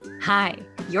Hi,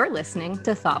 you're listening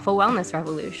to Thoughtful Wellness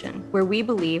Revolution, where we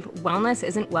believe wellness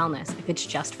isn't wellness if it's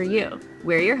just for you.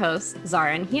 We're your hosts,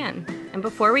 Zara and Hien. And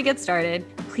before we get started,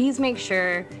 please make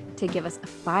sure to give us a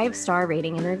 5-star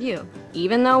rating and review.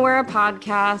 Even though we're a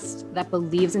podcast that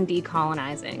believes in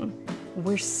decolonizing,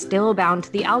 we're still bound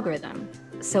to the algorithm.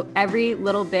 So every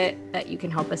little bit that you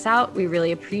can help us out, we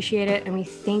really appreciate it. And we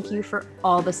thank you for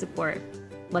all the support.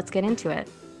 Let's get into it.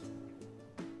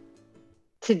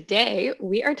 Today,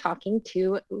 we are talking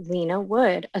to Lena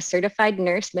Wood, a certified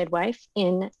nurse midwife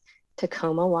in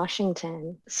Tacoma,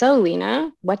 Washington. So,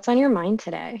 Lena, what's on your mind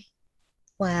today?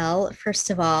 Well, first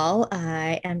of all,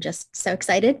 I am just so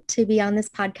excited to be on this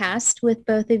podcast with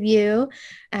both of you.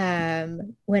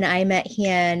 When I met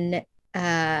Hien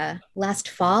last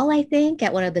fall, I think,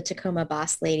 at one of the Tacoma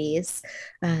Boss Ladies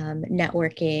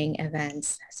networking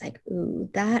events, I was like,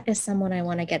 ooh, that is someone I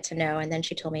want to get to know. And then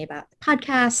she told me about the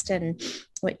podcast and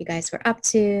what you guys were up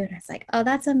to. And I was like, oh,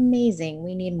 that's amazing.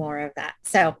 We need more of that.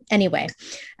 So anyway,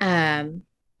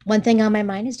 one thing on my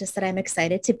mind is just that I'm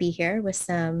excited to be here with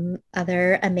some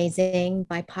other amazing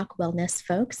BIPOC wellness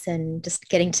folks and just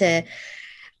getting to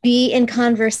be in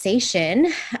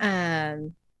conversation. So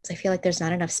I feel like there's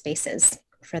not enough spaces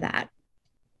for that.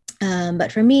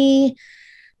 But for me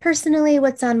personally,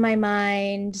 what's on my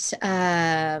mind?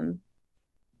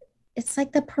 It's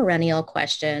like the perennial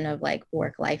question of like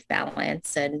work-life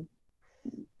balance and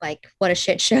like what a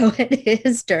shit show it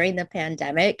is during the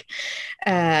pandemic.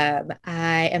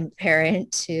 I am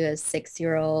parent to a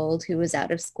 6-year-old who was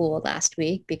out of school last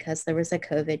week because there was a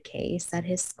COVID case at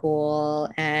his school.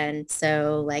 And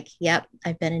so like, yep,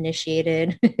 I've been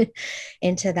initiated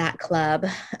into that club.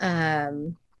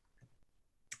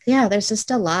 Yeah, there's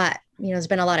just a lot. There's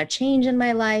been a lot of change in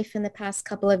my life in the past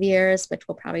couple of years, which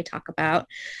we'll probably talk about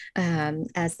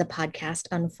as the podcast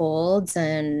unfolds.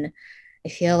 And I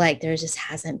feel like there just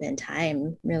hasn't been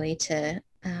time really to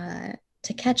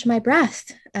catch my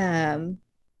breath,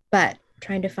 but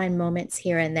trying to find moments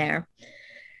here and there.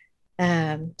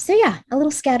 So yeah, a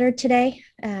little scattered today,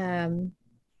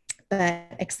 but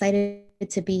excited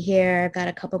to be here. I've got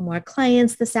a couple more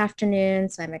clients this afternoon,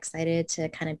 so I'm excited to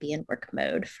kind of be in work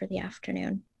mode for the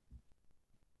afternoon.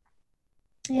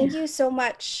 Thank you so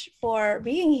much for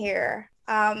being here.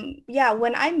 Yeah,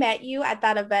 when I met you at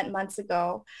that event months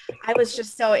ago, I was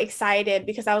just so excited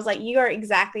because I was like, you are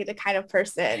exactly the kind of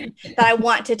person that I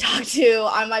want to talk to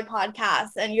on my podcast.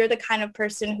 And you're the kind of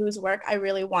person whose work I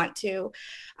really want to,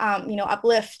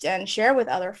 uplift and share with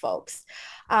other folks.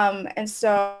 And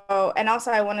also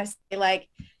I want to say like,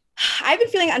 I've been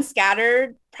feeling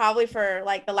unscattered probably for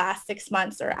like the last 6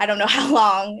 months, or I don't know how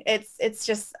long. It's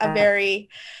just a very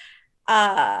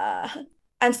uh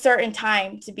uncertain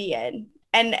time to be in,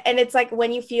 and it's like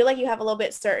when you feel like you have a little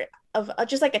bit certain of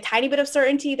just like a tiny bit of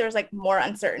certainty, there's like more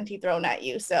uncertainty thrown at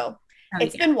you. So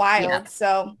it's been wild.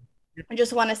 So I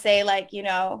just want to say, like,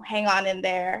 hang on in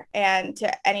there. And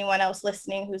to anyone else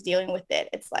listening who's dealing with it,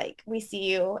 it's like we see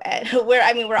you, and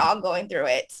we're all going through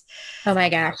it. Oh my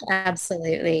gosh,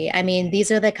 absolutely. I mean,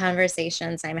 these are the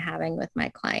conversations I'm having with my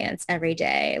clients every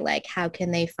day. Like, how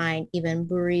can they find even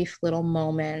brief little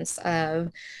moments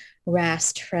of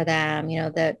rest for them?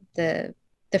 The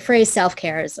phrase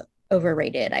self-care is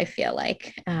overrated, I feel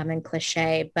like, and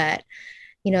cliche, but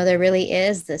there really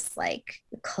is this like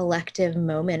collective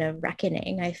moment of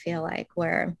reckoning, I feel like,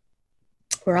 where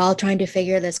we're all trying to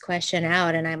figure this question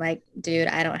out. And I'm like, dude,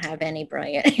 I don't have any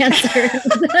brilliant answers.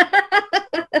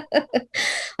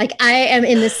 Like, I am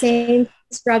in the same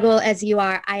struggle as you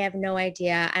are. I have no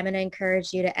idea. I'm going to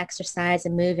encourage you to exercise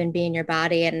and move and be in your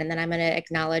body. And then I'm going to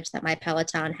acknowledge that my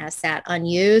Peloton has sat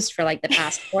unused for like the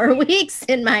past 4 weeks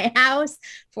in my house.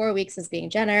 4 weeks is being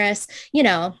generous.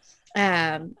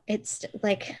 It's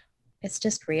like, it's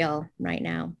just real right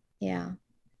now. Yeah.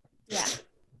 Yeah.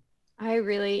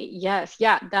 Yes.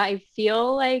 Yeah. I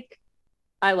feel like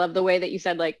I love the way that you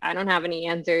said, like, I don't have any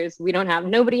answers.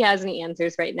 Nobody has any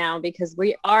answers right now because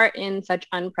we are in such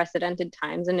unprecedented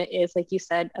times. And it is, like you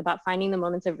said, about finding the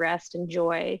moments of rest and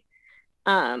joy.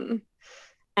 And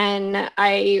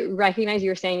I recognize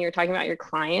you were saying you're talking about your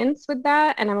clients with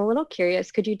that. And I'm a little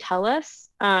curious. Could you tell us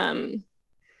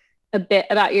a bit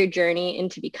about your journey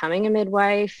into becoming a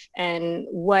midwife and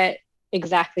what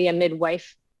exactly a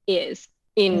midwife is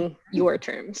in your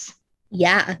terms?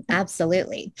 Yeah,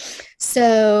 absolutely.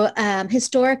 So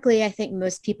historically, I think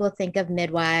most people think of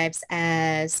midwives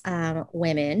as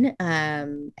women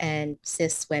and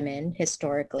cis women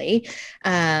historically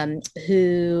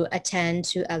who attend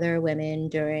to other women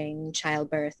during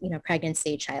childbirth,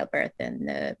 pregnancy, childbirth, and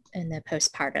the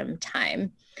postpartum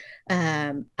time.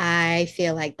 I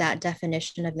feel like that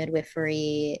definition of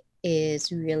midwifery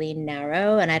is really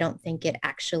narrow. And I don't think it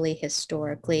actually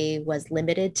historically was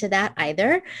limited to that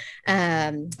either.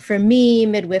 For me,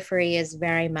 midwifery is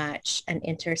very much an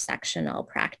intersectional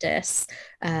practice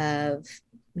of,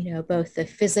 both the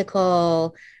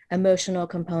physical, emotional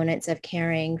components of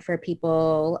caring for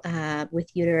people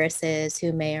with uteruses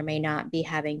who may or may not be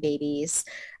having babies,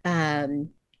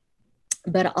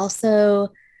 but also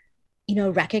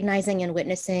recognizing and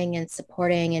witnessing and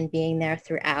supporting and being there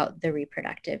throughout the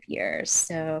reproductive years.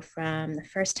 So from the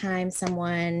first time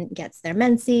someone gets their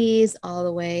menses all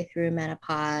the way through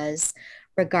menopause,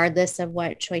 regardless of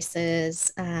what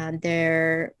choices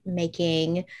they're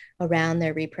making around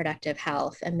their reproductive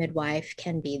health, a midwife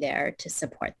can be there to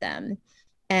support them.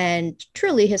 And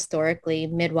truly, historically,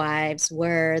 midwives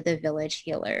were the village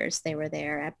healers. They were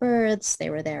there at births, they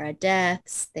were there at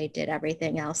deaths, they did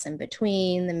everything else in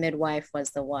between. The midwife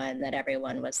was the one that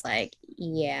everyone was like,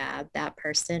 yeah, that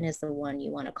person is the one you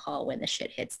want to call when the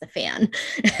shit hits the fan.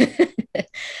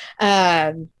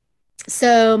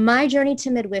 So, my journey to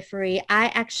midwifery,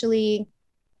 I actually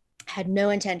had no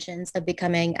intentions of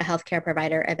becoming a healthcare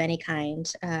provider of any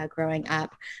kind growing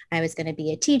up. I was going to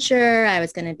be a teacher. I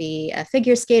was going to be a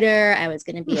figure skater. I was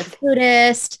going to be a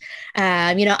flutist.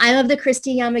 I'm of the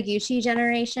Christy Yamaguchi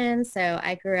generation, so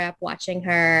I grew up watching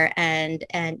her and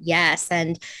yes,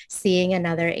 and seeing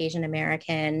another Asian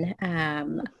American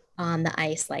on the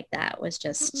ice like that was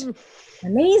just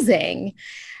amazing.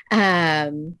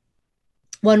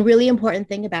 One really important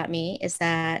thing about me is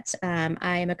that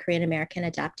I am a Korean American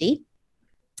adoptee.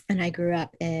 And I grew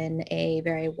up in a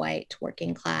very white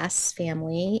working class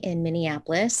family in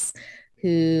Minneapolis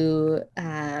who,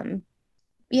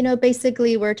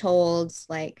 basically were told,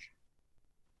 like,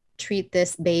 treat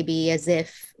this baby as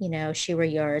if, she were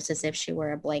yours, as if she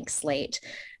were a blank slate.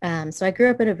 So I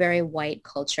grew up in a very white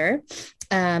culture.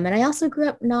 And I also grew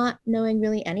up not knowing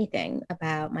really anything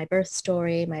about my birth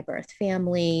story, my birth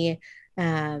family,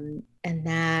 and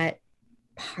that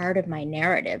part of my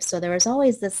narrative. So there was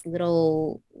always this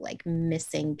little like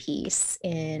missing piece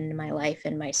in my life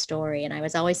and my story. And I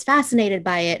was always fascinated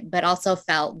by it, but also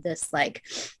felt this like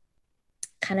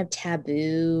kind of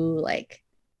taboo, like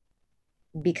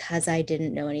because I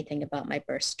didn't know anything about my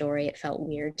birth story, it felt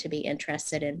weird to be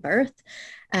interested in birth.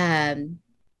 So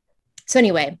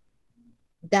anyway,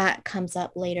 that comes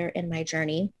up later in my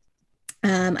journey.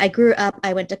 I grew up,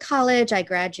 I went to college, I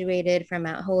graduated from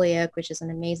Mount Holyoke, which is an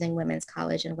amazing women's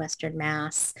college in Western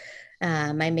Mass.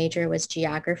 My major was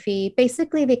geography,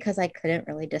 basically because I couldn't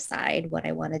really decide what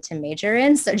I wanted to major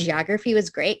in. So geography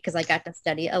was great because I got to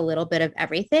study a little bit of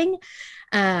everything.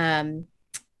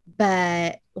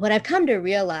 But what I've come to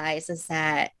realize is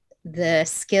that the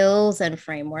skills and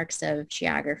frameworks of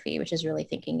geography, which is really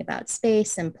thinking about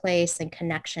space and place and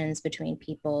connections between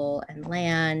people and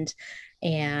land,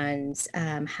 and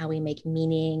how we make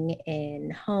meaning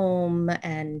in home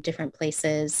and different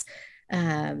places.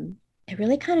 It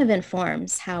really kind of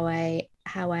informs how I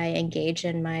engage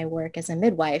in my work as a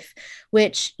midwife,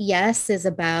 which yes is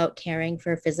about caring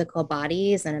for physical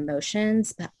bodies and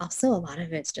emotions, but also a lot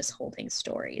of it's just holding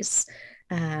stories,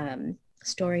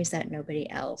 stories that nobody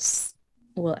else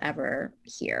will ever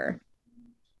hear.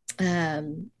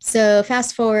 So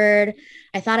fast forward,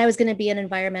 I thought I was going to be an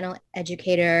environmental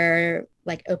educator,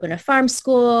 like open a farm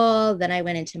school. Then I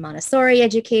went into Montessori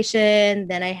education.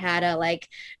 Then I had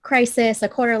a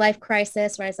quarter life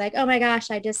crisis where I was like, oh my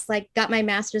gosh, I just got my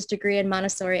master's degree in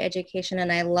Montessori education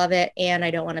and I love it. And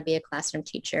I don't want to be a classroom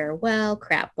teacher. Well,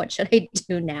 crap, what should I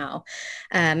do now?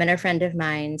 And a friend of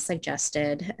mine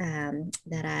suggested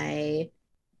that I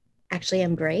actually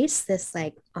embrace this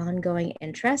ongoing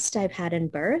interest I've had in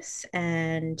birth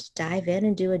and dive in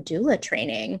and do a doula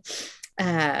training.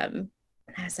 And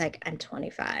I was like, I'm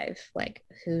 25.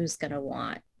 Who's going to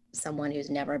want someone who's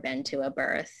never been to a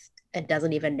birth and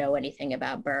doesn't even know anything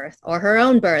about birth or her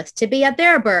own birth to be at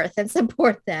their birth and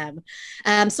support them?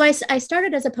 So I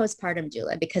started as a postpartum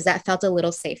doula because that felt a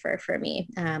little safer for me.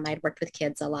 I'd worked with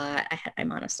kids a lot. I had my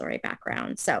Montessori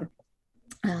background. So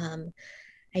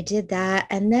I did that.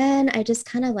 And then I just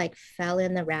kind of fell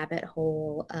in the rabbit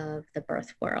hole of the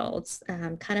birth world,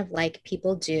 kind of like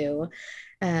people do.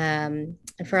 And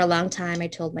for a long time, I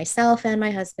told myself and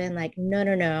my husband,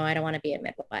 no, I don't want to be a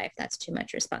midwife. That's too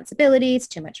much responsibility. It's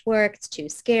too much work. It's too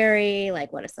scary.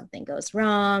 What if something goes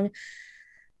wrong?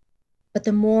 But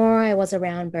the more I was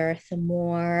around birth, the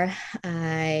more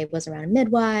I was around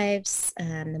midwives,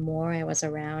 the more I was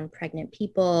around pregnant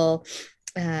people,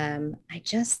 I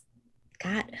just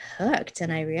got hooked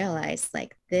and I realized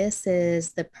this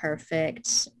is the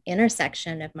perfect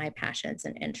intersection of my passions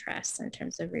and interests in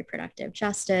terms of reproductive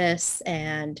justice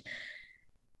and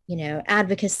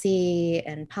advocacy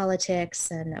and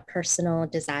politics and a personal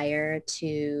desire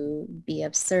to be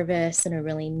of service in a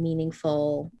really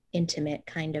meaningful, intimate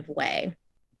kind of way.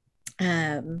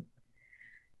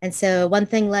 And so one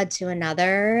thing led to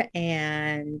another.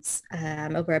 And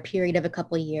over a period of a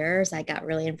couple of years, I got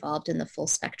really involved in the full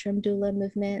spectrum doula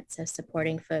movement. So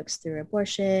supporting folks through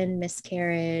abortion,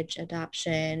 miscarriage,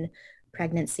 adoption,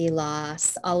 pregnancy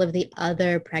loss, all of the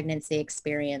other pregnancy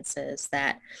experiences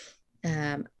that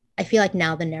I feel like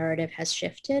now the narrative has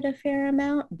shifted a fair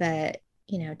amount. But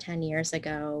 10 years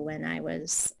ago when I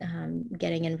was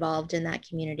getting involved in that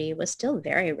community was still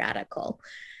very radical.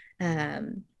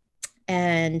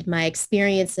 And my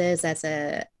experiences as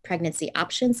a pregnancy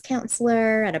options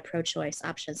counselor at a pro-choice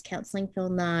options counseling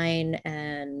Field 9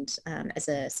 and as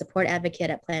a support advocate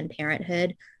at Planned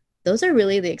Parenthood, those are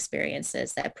really the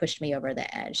experiences that pushed me over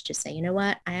the edge to say, you know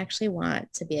what, I actually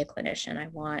want to be a clinician. I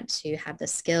want to have the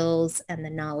skills and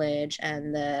the knowledge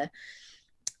and the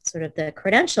sort of the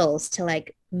credentials to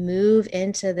like move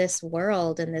into this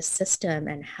world and this system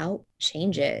and help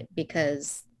change it,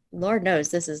 because Lord knows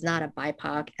this is not a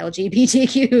BIPOC,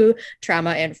 LGBTQ,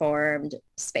 trauma-informed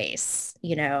space.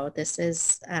 This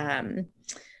is,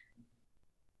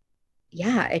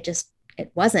 it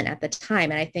wasn't at the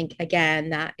time. And I think,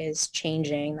 again, that is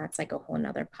changing. That's like a whole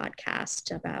nother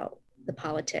podcast about the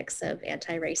politics of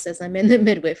anti-racism in the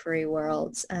midwifery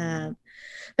world. But,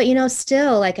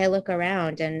 still, like I look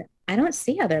around and I don't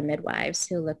see other midwives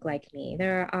who look like me.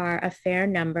 There are a fair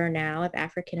number now of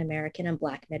African-American and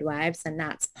Black midwives, and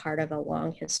that's part of a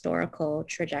long historical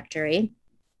trajectory.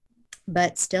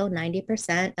 But still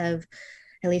 90% of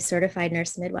at least certified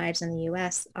nurse midwives in the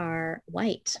US are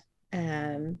white.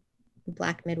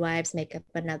 Black midwives make up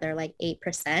another like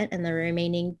 8%, and the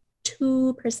remaining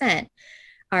 2%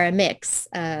 are a mix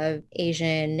of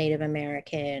Asian, Native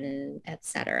American, et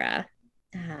cetera.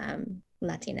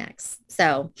 Latinx.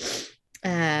 So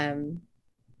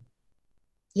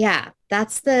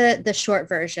that's the short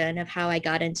version of how I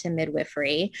got into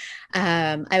midwifery.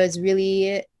 I was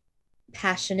really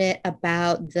passionate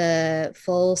about the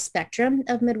full spectrum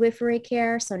of midwifery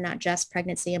care. So not just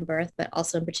pregnancy and birth, but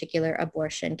also in particular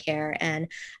abortion care. And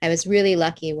I was really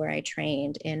lucky where I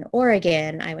trained in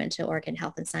Oregon. I went to Oregon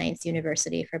Health and Science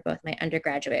University for both my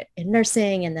undergraduate in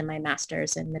nursing and then my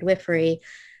master's in midwifery.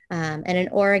 And in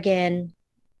Oregon,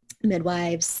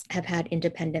 midwives have had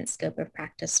independent scope of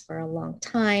practice for a long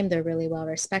time. They're really well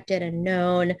respected and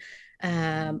known.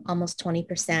 Almost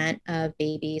 20% of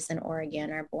babies in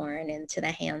Oregon are born into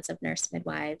the hands of nurse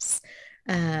midwives.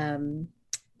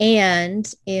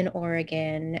 And in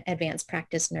Oregon, advanced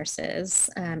practice nurses,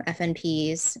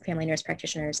 FNPs, family nurse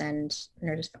practitioners, and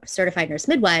certified nurse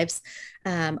midwives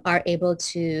are able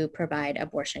to provide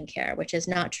abortion care, which is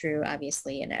not true,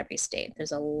 obviously, in every state.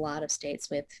 There's a lot of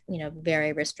states with,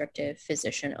 very restrictive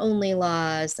physician-only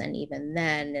laws. And even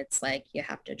then, it's like you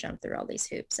have to jump through all these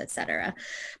hoops, et cetera.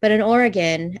 But in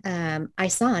Oregon, I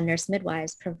saw nurse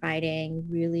midwives providing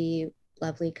really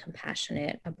lovely,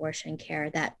 compassionate abortion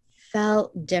care that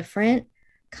felt different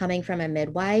coming from a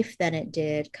midwife than it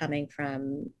did coming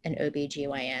from an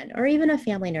OBGYN or even a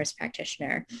family nurse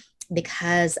practitioner,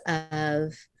 because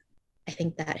of, I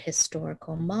think, that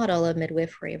historical model of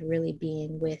midwifery of really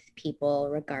being with people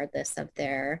regardless of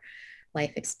their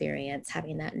life experience,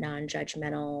 having that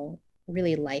non-judgmental,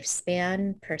 really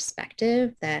lifespan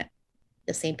perspective that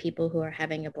the same people who are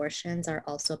having abortions are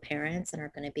also parents and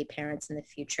are going to be parents in the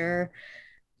future.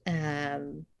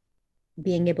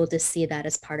 Being able to see that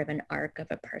as part of an arc of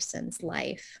a person's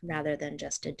life rather than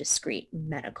just a discrete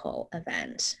medical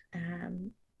event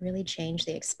really changed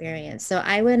the experience. So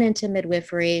I went into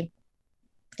midwifery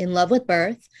in love with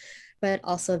birth, but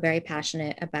also very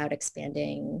passionate about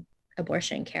expanding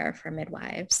abortion care for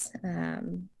midwives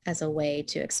as a way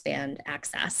to expand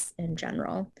access in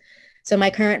general. So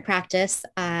my current practice,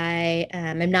 I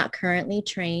am not currently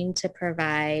trained to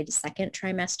provide second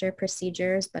trimester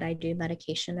procedures, but I do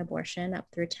medication abortion up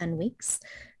through 10 weeks.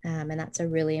 And that's a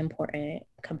really important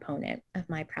component of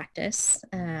my practice.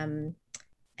 And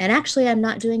actually, I'm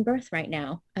not doing birth right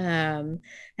now. That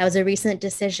was a recent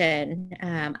decision.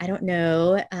 I don't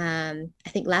know. I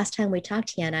think last time we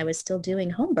talked, Hien, I was still doing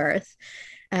home birth.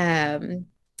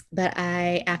 But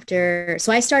I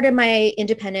started my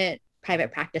independent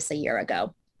private practice a year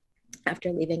ago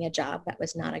after leaving a job that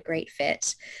was not a great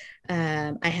fit.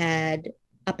 I had,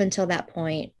 up until that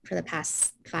point, for the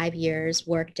past 5 years,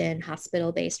 worked in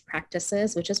hospital-based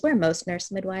practices, which is where most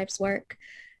nurse midwives work.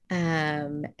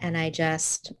 And I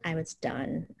was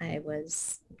done. I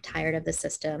was tired of the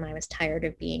system. I was tired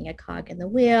of being a cog in the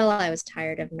wheel. I was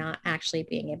tired of not actually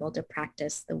being able to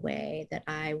practice the way that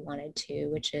I wanted to,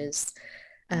 which is,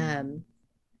 um,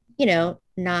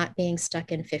 not being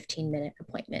stuck in 15-minute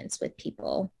appointments with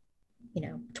people,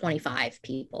 25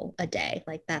 people a day.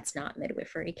 Like that's not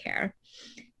midwifery care.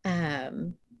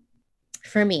 Um,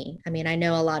 for me. I mean, I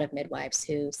know a lot of midwives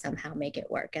who somehow make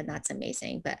it work, and that's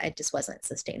amazing, but it just wasn't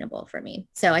sustainable for me.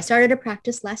 So I started a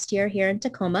practice last year here in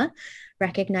Tacoma,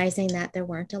 recognizing that there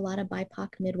weren't a lot of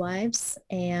BIPOC midwives,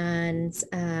 and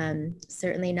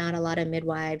certainly not a lot of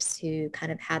midwives who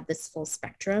kind of had this full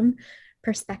spectrum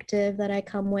perspective that I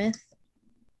come with.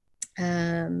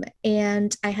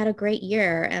 And I had a great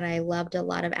year and I loved a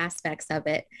lot of aspects of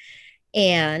it.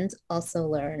 And also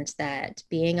learned that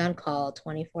being on call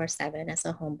 24/7 as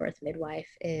a home birth midwife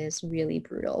is really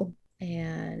brutal.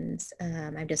 And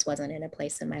I just wasn't in a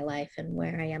place in my life and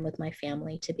where I am with my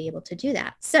family to be able to do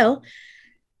that. So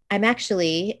I'm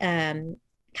actually kind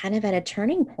of at a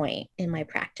turning point in my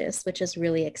practice, which is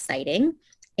really exciting.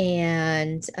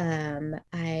 And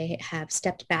I have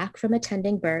stepped back from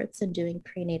attending births and doing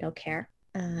prenatal care.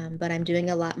 But I'm doing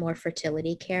a lot more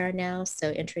fertility care now.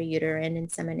 So intrauterine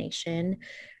insemination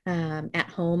at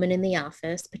home and in the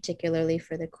office, particularly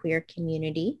for the queer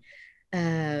community.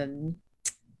 Um,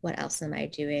 what else am I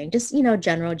doing? Just,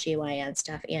 general GYN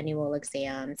stuff, annual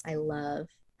exams. I love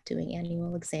doing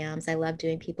annual exams. I love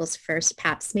doing people's first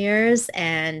pap smears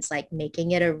and like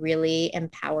making it a really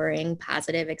empowering,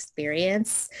 positive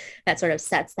experience that sort of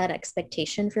sets that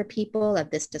expectation for people of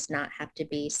this does not have to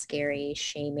be scary,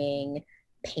 shaming,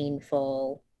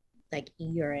 painful, like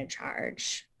you're in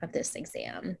charge of this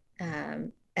exam.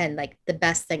 And like the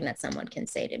best thing that someone can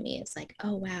say to me is like,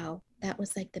 oh, wow, that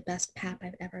was like the best pap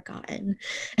I've ever gotten.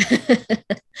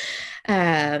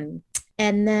 um,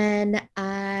 and then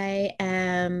I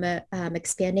am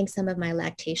expanding some of my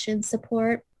lactation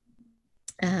support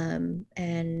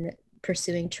and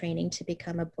pursuing training to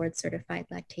become a board certified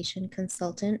lactation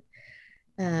consultant.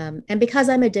 And because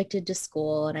I'm addicted to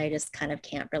school and I just kind of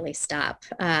can't really stop,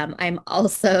 I'm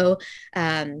also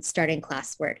starting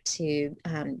classwork to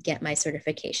get my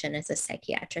certification as a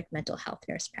psychiatric mental health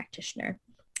nurse practitioner.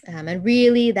 And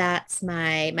really, that's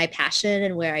my passion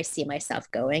and where I see myself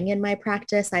going in my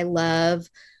practice. I love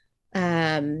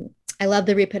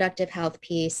the reproductive health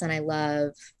piece, and I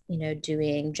love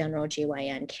doing general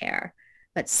GYN care.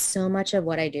 But so much of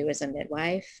what I do as a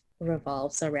midwife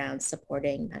revolves around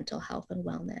supporting mental health and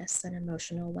wellness and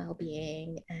emotional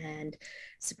well-being and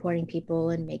supporting people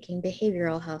and making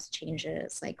behavioral health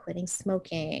changes like quitting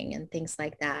smoking and things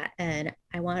like that. And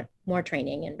I want more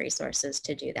training and resources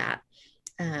to do that.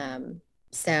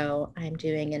 So I'm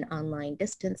doing an online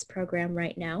distance program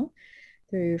right now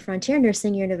through Frontier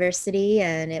Nursing University,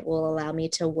 and it will allow me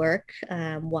to work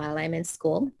while I'm in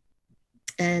school.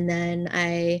 And then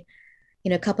a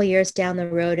couple years down the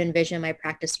road, envision my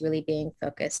practice really being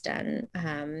focused on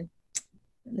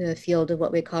the field of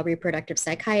what we call reproductive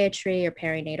psychiatry or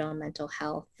perinatal mental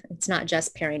health. It's not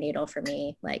just perinatal for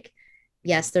me. Like,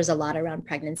 yes, there's a lot around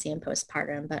pregnancy and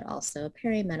postpartum, but also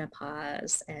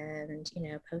perimenopause and,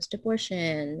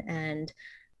 post-abortion and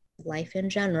life in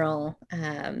general.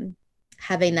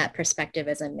 Having that perspective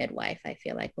as a midwife, I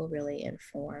feel like will really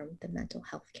inform the mental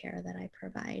health care that I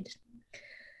provide.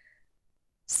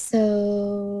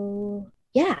 So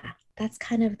yeah, that's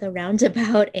kind of the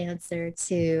roundabout answer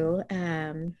to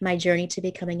my journey to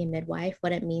becoming a midwife,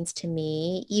 what it means to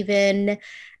me, even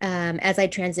as I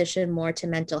transition more to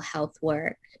mental health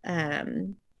work,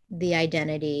 the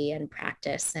identity and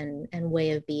practice and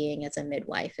way of being as a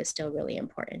midwife is still really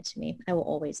important to me. I will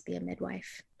always be a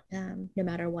midwife, no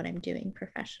matter what I'm doing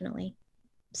professionally.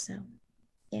 So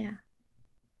yeah.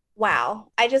 Wow.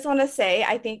 I just want to say,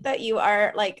 I think that you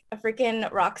are like a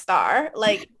freaking rock star.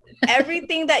 Like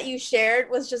everything that you shared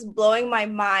was just blowing my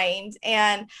mind.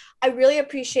 And I really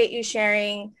appreciate you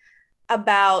sharing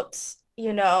about,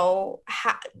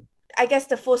 I guess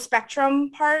the full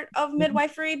spectrum part of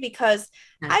midwifery, because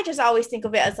I just always think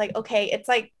of it as like, okay, it's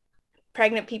like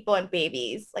pregnant people and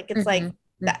babies. Like it's like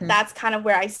that's kind of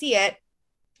where I see it.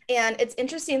 And it's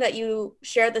interesting that you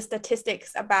share the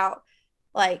statistics about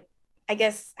like, I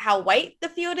guess, how white the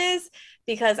field is,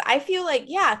 because I feel like,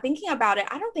 yeah, thinking about it,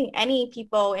 I don't think any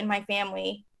people in my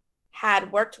family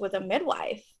had worked with a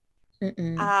midwife.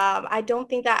 I don't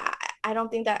think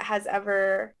that has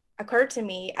ever occurred to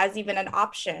me as even an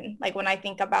option. Like when I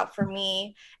think about for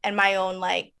me and my own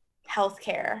like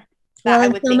healthcare. Well,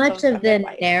 and so much of the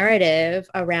narrative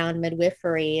around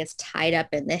midwifery is tied up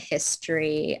in the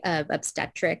history of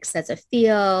obstetrics as a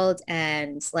field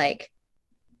and like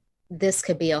this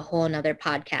could be a whole nother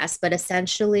podcast, but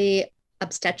essentially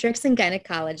obstetrics and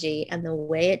gynecology and the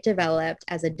way it developed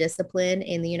as a discipline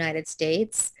in the United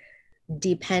States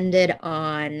depended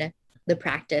on the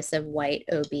practice of white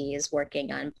OBs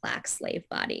working on Black slave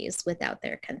bodies without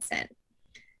their consent.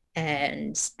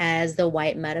 And as the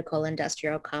white medical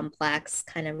industrial complex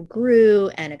kind of grew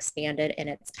and expanded in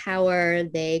its power,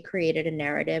 they created a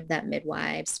narrative that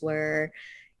midwives were,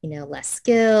 less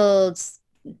skilled,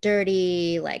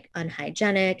 dirty, like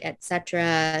unhygienic,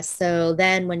 etc. So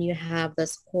then when you have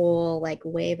this whole like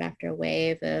wave after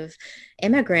wave of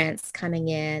immigrants coming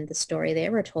in, the story they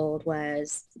were told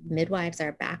was midwives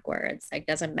are backwards. Like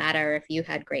doesn't matter if you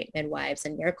had great midwives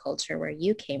in your culture where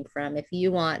you came from. If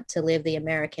you want to live the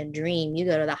American dream, you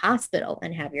go to the hospital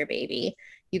and have your baby.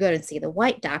 You go to see the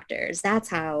white doctors. That's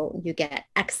how you get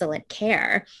excellent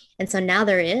care. And so now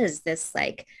there is this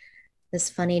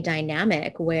funny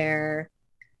dynamic where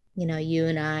you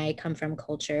and I come from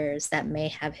cultures that may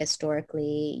have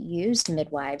historically used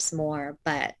midwives more,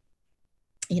 but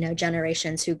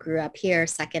generations who grew up here,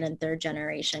 second and third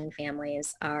generation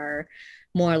families, are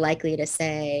more likely to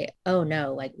say, oh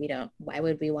no, like why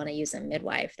would we want to use a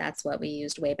midwife? That's what we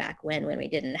used way back when we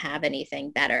didn't have anything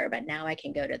better, but now I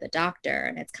can go to the doctor.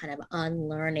 And it's kind of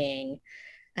unlearning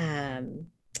a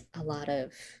lot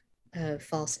of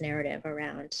false narrative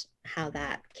around how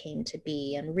that came to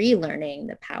be and relearning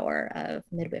the power of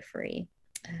midwifery.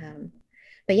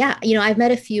 But yeah, I've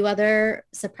met a few other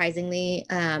surprisingly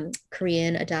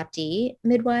Korean adoptee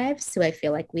midwives who I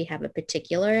feel like we have a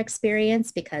particular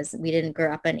experience because we didn't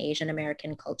grow up in Asian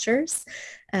American cultures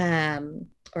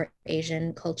or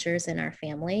Asian cultures in our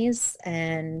families.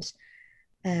 And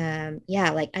yeah,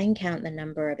 like I can count the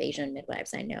number of Asian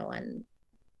midwives I know on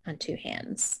two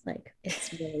hands. Like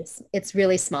it's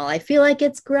really small. I feel like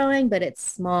it's growing, but it's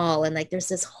small. And like there's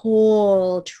this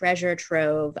whole treasure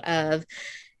trove of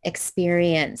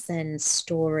experience and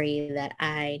story that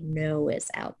I know is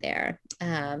out there.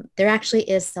 There actually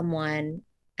is someone,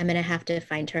 I'm going to have to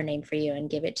find her name for you and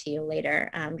give it to you later.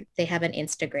 They have an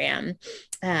Instagram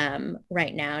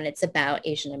right now, and it's about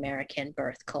Asian American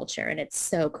birth culture. And it's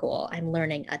so cool. I'm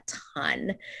learning a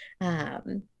ton.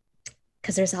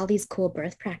 Because there's all these cool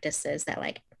birth practices that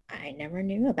like I never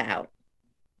knew about.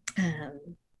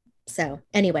 So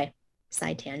anyway,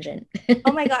 side tangent.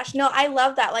 Oh my gosh, no, I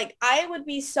love that. Like I would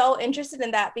be so interested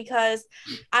in that because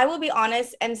I will be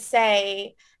honest and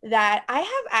say that I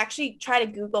have actually tried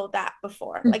to Google that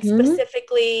before, like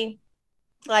specifically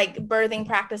like birthing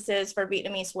practices for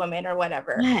Vietnamese women or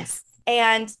whatever. Yes.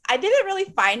 And I didn't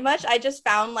really find much. I just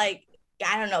found like,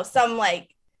 I don't know, some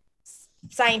like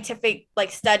scientific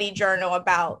like study journal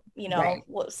about right.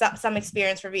 some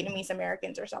experience for Vietnamese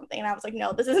Americans or something, and I was like,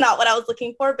 no, this is not what I was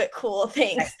looking for, but cool,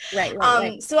 thanks.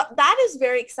 Right. So that is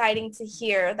very exciting to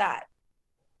hear that.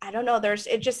 I don't know,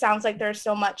 it just sounds like there's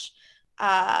so much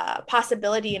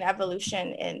possibility and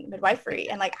evolution in midwifery,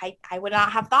 and like I would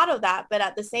not have thought of that, but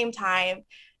at the same time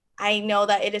I know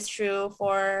that it is true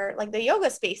for like the yoga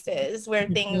spaces where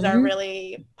things are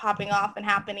really popping off and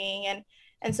happening,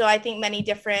 and so I think many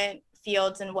different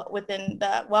fields and what within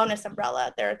the wellness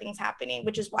umbrella, there are things happening,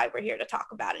 which is why we're here to talk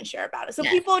about and share about it. So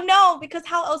people know, because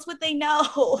how else would they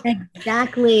know?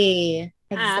 Exactly.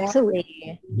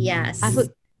 Absolutely. Yes.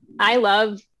 Absolutely. I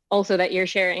love also that you're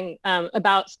sharing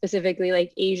about specifically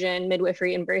like Asian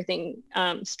midwifery and birthing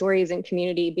stories and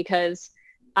community, because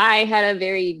I had a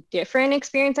very different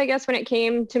experience, I guess, when it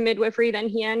came to midwifery than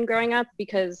Hien growing up,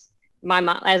 because my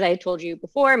mom, as I told you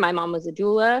before, my mom was a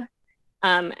doula.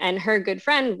 And her good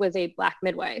friend was a Black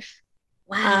midwife.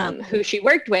 Wow. Who she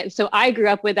worked with. So I grew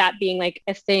up with that being like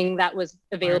a thing that was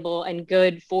available and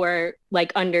good for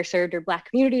like underserved or Black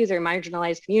communities or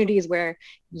marginalized communities where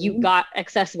you got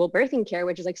accessible birthing care,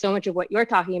 which is like so much of what you're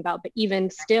talking about. But even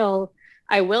still,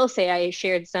 I will say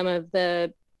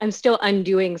I'm still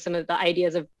undoing some of the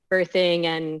ideas of birthing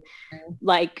and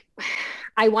like,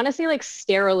 I want to say like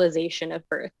sterilization of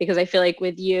birth, because I feel like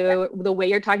with you, the way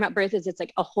you're talking about birth is it's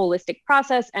like a holistic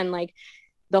process and like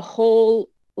the whole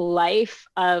life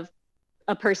of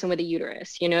a person with a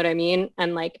uterus, you know what I mean?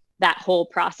 And like that whole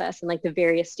process and like the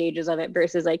various stages of it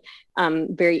versus like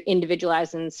very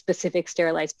individualized and specific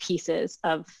sterilized pieces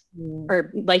of,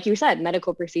 or like you said,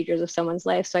 medical procedures of someone's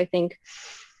life. So I think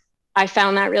I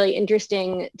found that really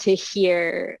interesting to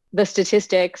hear the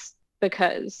statistics,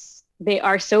 because they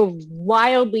are so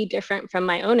wildly different from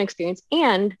my own experience.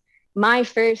 And my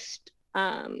first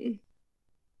pap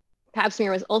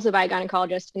smear was also by a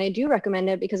gynecologist, and I do recommend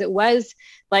it because it was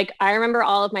like, I remember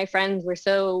all of my friends were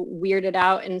so weirded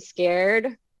out and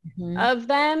scared of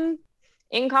them.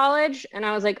 in college, and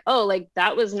I was like, oh, like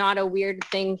that was not a weird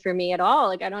thing for me at all.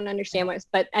 Like I don't understand what,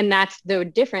 but and that's the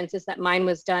difference, is that mine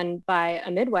was done by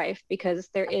a midwife, because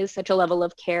there is such a level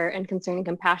of care and concern and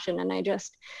compassion. And I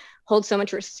just hold so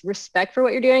much respect for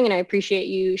what you're doing, and I appreciate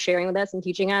you sharing with us and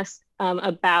teaching us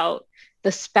about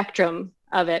the spectrum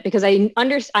of it, because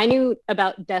I knew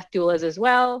about death doulas as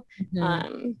well.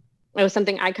 Mm-hmm. It was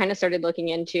something I kind of started looking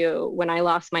into when I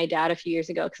lost my dad a few years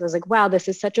ago, because I was like, wow, this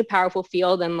is such a powerful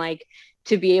field, and like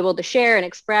to be able to share and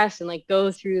express and like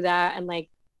go through that, and like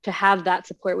to have that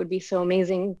support would be so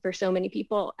amazing for so many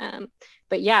people.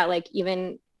 But yeah, like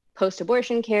even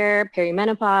post-abortion care,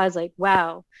 perimenopause, like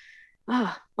wow.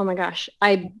 Oh my gosh.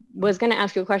 I was going to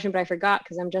ask you a question, but I forgot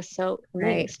because I'm just so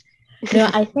amazed. Right. No,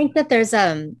 I think that there's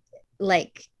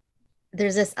like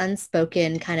there's this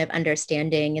unspoken kind of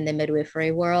understanding in the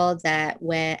midwifery world that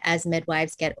when as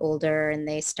midwives get older and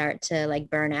they start to like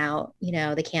burn out, you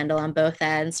know, the candle on both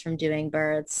ends from doing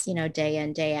births, you know, day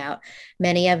in, day out,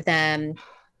 many of them,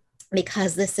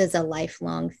 because this is a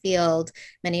lifelong field,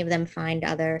 many of them find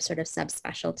other sort of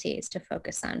subspecialties to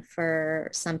focus on. For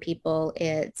some people,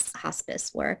 it's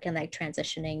hospice work and like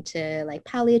transitioning to like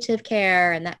palliative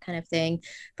care and that kind of thing.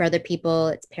 For other people,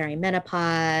 it's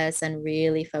perimenopause and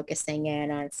really focusing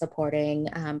in on supporting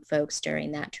folks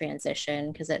during that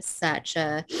transition, because it's such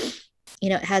a, you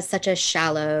know, it has such a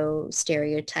shallow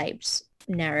stereotyped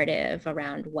narrative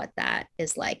around what that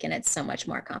is like. And it's so much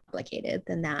more complicated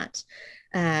than that.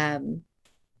 I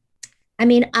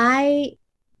mean,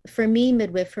 for me,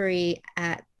 midwifery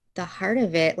at the heart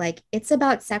of it, like it's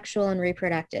about sexual and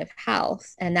reproductive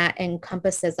health, and that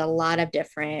encompasses a lot of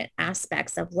different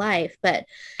aspects of life. But,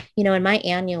 you know, in my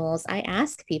annuals, I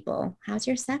ask people, how's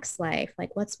your sex life?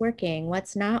 Like what's working,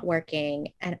 what's not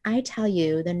working? And I tell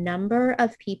you, the number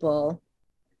of people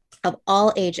of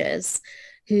all ages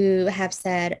who have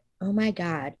said, oh my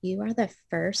God, you are the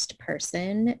first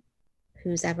person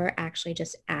who's ever actually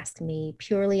just asked me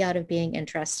purely out of being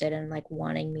interested and like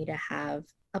wanting me to have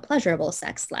a pleasurable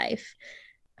sex life.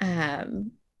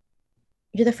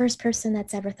 You're the first person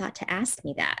that's ever thought to ask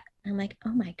me that. I'm like,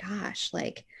 oh my gosh,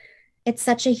 like it's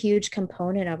such a huge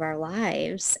component of our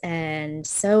lives and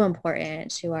so important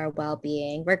to our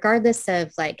well-being, regardless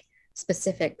of like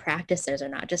specific practices or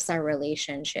not, just our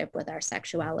relationship with our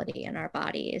sexuality and our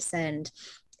bodies. And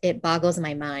it boggles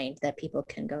my mind that people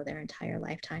can go their entire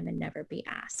lifetime and never be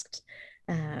asked.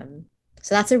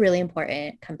 So that's a really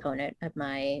important component of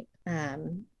my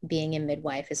being a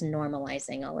midwife, is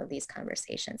normalizing all of these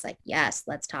conversations. Like, yes,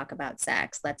 let's talk about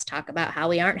sex. Let's talk about how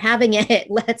we aren't having it.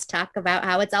 Let's talk about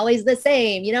how it's always the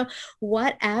same, you know,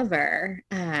 whatever.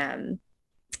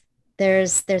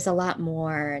 There's a lot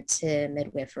more to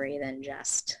midwifery than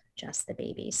just the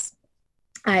babies.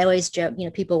 I always joke, you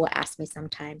know, people will ask me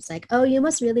sometimes like, oh, you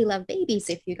must really love babies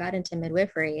if you got into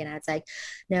midwifery. And it's like,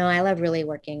 no, I love really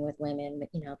working with women,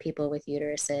 you know, people with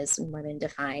uteruses, women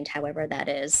defined, however that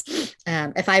is.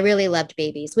 If I really loved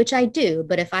babies, which I do,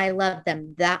 but if I loved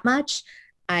them that much,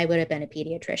 I would have been a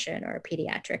pediatrician or a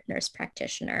pediatric nurse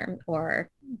practitioner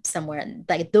or somewhere.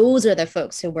 Like those are the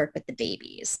folks who work with the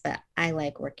babies, but I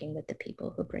like working with the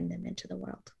people who bring them into the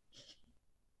world.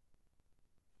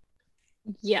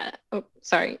 Yeah. Oh,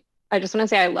 sorry. I just want to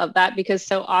say I love that, because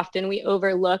so often we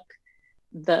overlook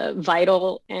the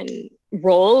vital and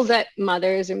roles that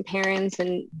mothers and parents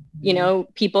and, you know,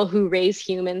 people who raise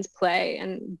humans play.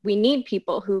 And we need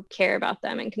people who care about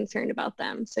them and concerned about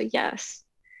them. So yes,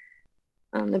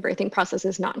 the birthing process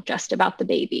is not just about the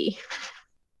baby.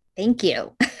 Thank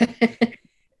you.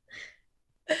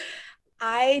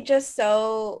 I just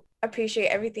so appreciate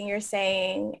everything you're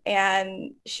saying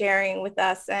and sharing with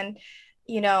us. And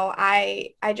you know,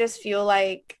 I just feel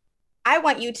like I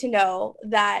want you to know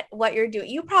that what you're doing,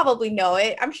 you probably know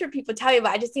it. I'm sure people tell you,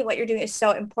 but I just think what you're doing is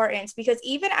so important, because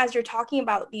even as you're talking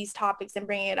about these topics and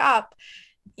bringing it up,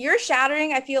 you're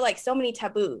shattering, I feel like, so many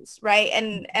taboos, right?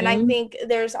 And I think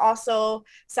there's also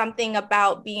something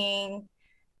about being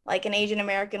like an Asian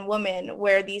American woman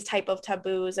where these type of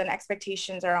taboos and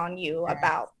expectations are on you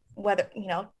about whether, you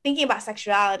know, thinking about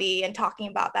sexuality and talking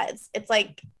about that. It's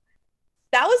like,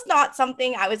 that was not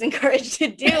something I was encouraged to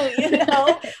do, you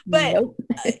know, but, nope.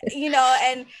 You know,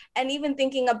 and even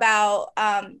thinking about,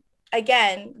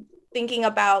 again, thinking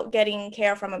about getting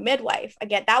care from a midwife,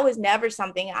 again, that was never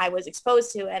something I was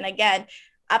exposed to. And again,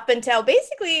 up until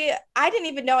basically, I didn't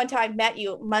even know until I met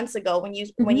you months ago when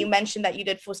you mentioned that you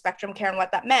did full spectrum care and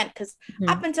what that meant. Because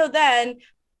up until then,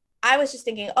 I was just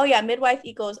thinking, oh yeah, midwife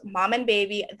equals mom and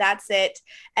baby. That's it.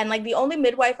 And like the only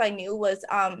midwife I knew was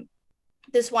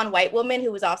this one white woman who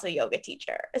was also a yoga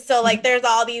teacher. So like there's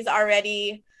all these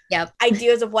already Yep.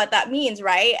 ideas of what that means,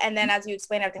 right? And then as you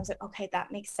explain everything, I was like, okay,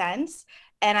 that makes sense.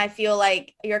 And I feel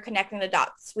like you're connecting the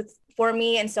dots with for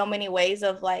me in so many ways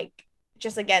of like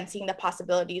just again seeing the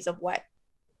possibilities of what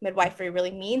midwifery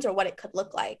really means or what it could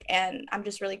look like. And I'm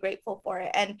just really grateful for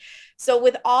it. And so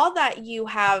with all that you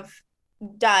have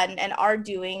done and are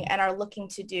doing and are looking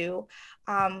to do,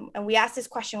 and we ask this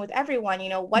question with everyone, you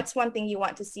know, what's one thing you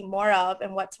want to see more of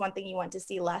and what's one thing you want to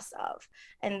see less of?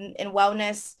 And in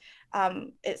wellness,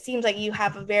 it seems like you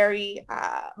have a very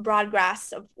broad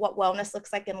grasp of what wellness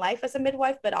looks like in life as a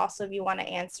midwife, but also if you want to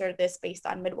answer this based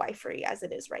on midwifery as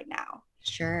it is right now.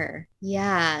 Sure.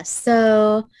 Yeah.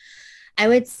 So I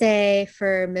would say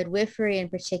for midwifery in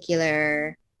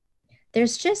particular,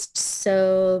 there's just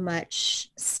so much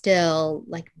still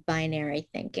like binary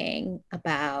thinking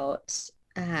about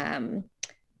um,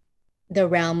 the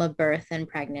realm of birth and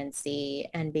pregnancy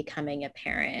and becoming a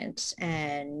parent.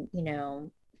 And, you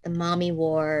know, the mommy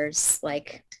wars,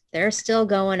 like they're still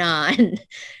going on.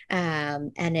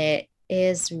 And it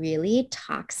is really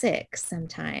toxic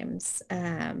sometimes.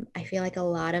 I feel like a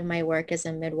lot of my work as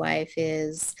a midwife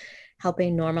is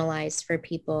helping normalize for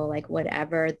people like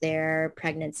whatever their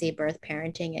pregnancy, birth,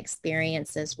 parenting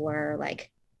experiences were,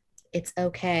 like it's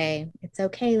okay. It's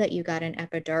okay that you got an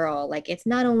epidural. Like, it's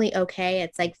not only okay,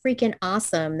 it's like freaking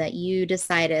awesome that you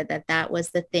decided that that was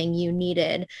the thing you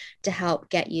needed to help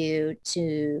get you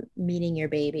to meeting your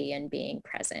baby and being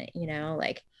present, you know,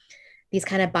 like these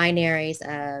kind of binaries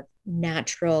of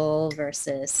natural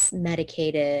versus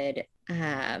medicated,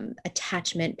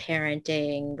 attachment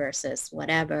parenting versus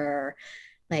whatever.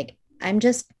 Like, I'm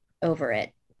just over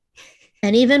it.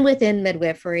 And even within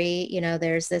midwifery, you know,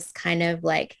 there's this kind of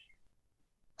like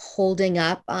holding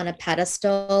up on a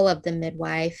pedestal of the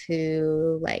midwife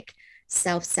who like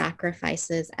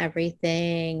self-sacrifices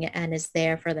everything and is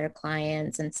there for their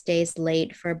clients and stays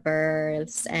late for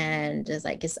births and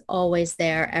is always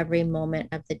there every moment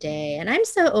of the day. And I'm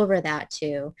so over that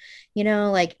too. You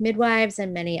know, like midwives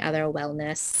and many other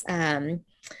wellness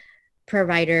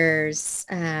providers,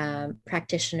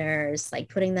 practitioners, like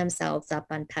putting themselves up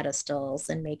on pedestals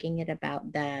and making it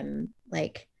about them,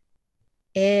 like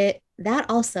it that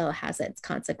also has its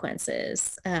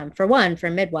consequences. For one, for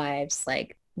midwives,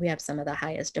 like we have some of the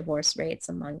highest divorce rates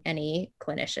among any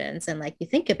clinicians. And like you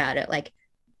think about it, like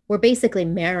we're basically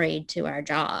married to our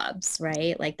jobs,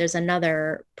 right? Like there's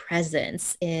another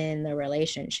presence in the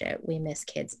relationship. We miss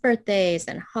kids' birthdays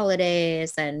and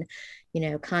holidays and, you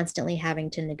know, constantly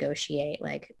having to negotiate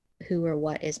like who or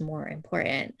what is more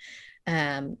important.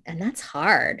 And that's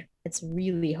hard. It's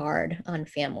really hard on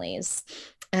families.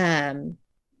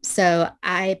 So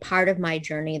part of my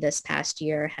journey this past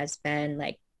year has been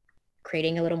like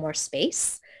creating a little more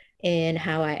space in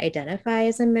how I identify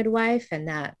as a midwife, and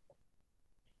that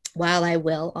while I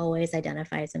will always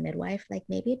identify as a midwife, like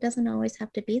maybe it doesn't always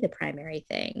have to be the primary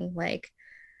thing. Like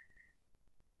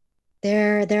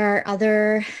there are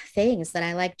other things that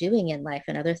I like doing in life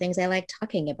and other things I like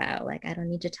talking about. Like I don't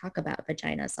need to talk about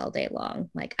vaginas all day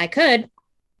long. Like I could.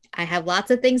 I have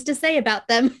lots of things to say about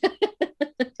them.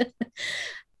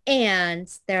 And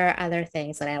there are other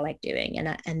things that I like doing,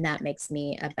 and that makes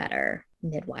me a better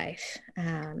midwife.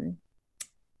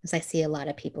 Because I see a lot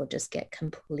of people just get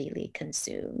completely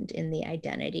consumed in the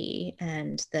identity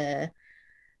and the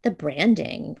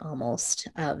branding almost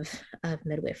of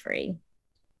midwifery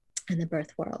in the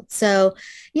birth world. So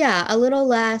yeah, a little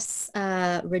less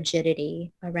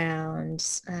rigidity around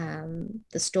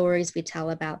the stories we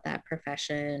tell about that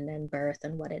profession and birth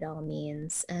and what it all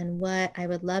means. And what I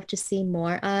would love to see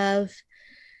more of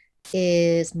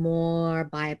is more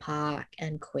BIPOC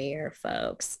and queer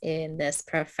folks in this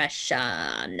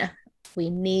profession. We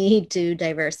need to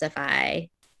diversify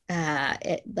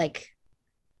it, like,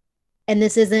 and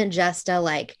this isn't just a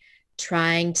like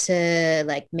trying to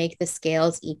like make the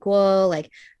scales equal. Like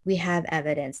we have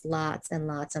evidence, lots and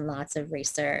lots and lots of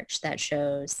research that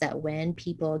shows that when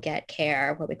people get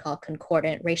care, what we call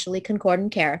concordant, racially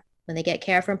concordant care, when they get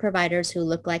care from providers who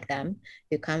look like them,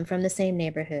 who come from the same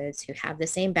neighborhoods, who have the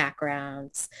same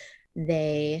backgrounds,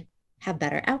 they have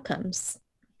better outcomes.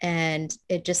 And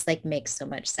it just like makes so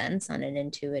much sense on an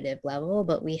intuitive level,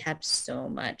 but we have so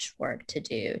much work to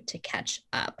do to catch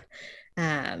up.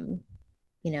 um,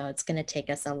 you know, it's going to take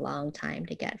us a long time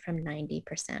to get from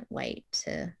 90% white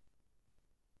to,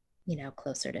 you know,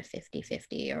 closer to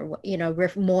 50-50 or, you know,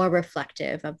 more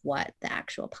reflective of what the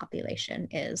actual population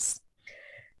is.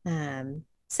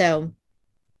 So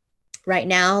right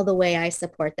now, the way I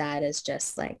support that is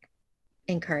just like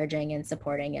encouraging and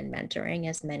supporting and mentoring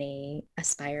as many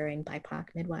aspiring BIPOC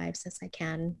midwives as I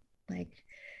can. Like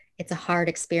it's a hard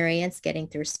experience getting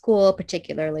through school,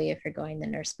 particularly if you're going the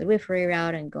nurse midwifery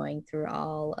route and going through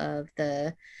all of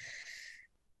the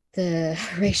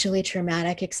racially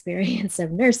traumatic experience of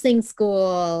nursing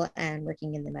school and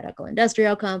working in the medical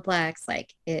industrial complex.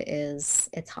 Like it's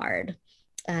hard.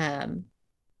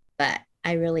 But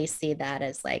I really see that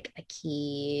as like a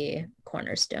key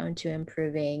cornerstone to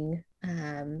improving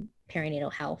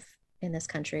perinatal health in this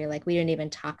country. Like we didn't even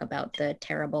talk about the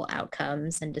terrible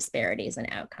outcomes and disparities in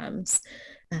outcomes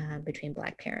between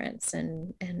Black parents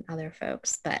and other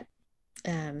folks, but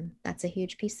that's a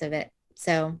huge piece of it.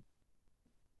 So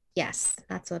yes,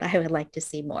 that's what I would like to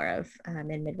see more of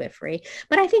in midwifery.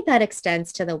 But I think that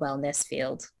extends to the wellness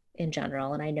field in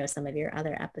general. And I know some of your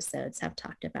other episodes have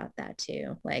talked about that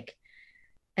too. Like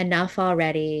enough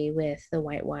already with the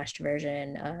whitewashed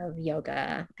version of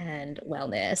yoga and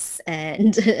wellness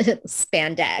and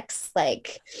spandex.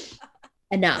 Like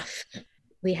enough.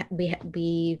 We have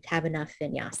enough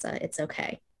vinyasa. It's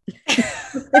okay.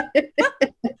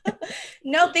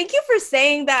 No, thank you for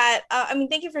saying that.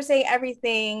 Thank you for saying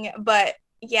everything, but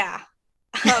yeah,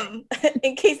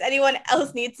 in case anyone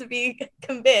else needs to be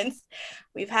convinced,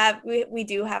 we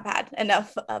do have had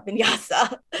enough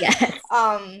vinyasa. Yes.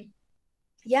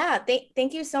 Yeah,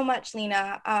 thank you so much,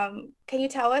 Lena. Can you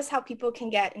tell us how people can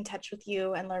get in touch with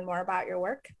you and learn more about your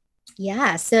work?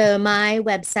 Yeah, so my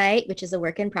website, which is a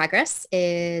work in progress,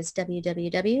 is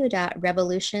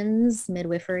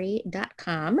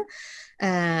www.revolutionsmidwifery.com.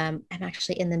 I'm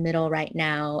actually in the middle right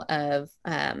now of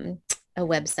a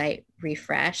website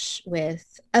refresh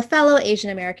with a fellow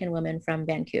Asian American woman from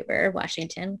Vancouver,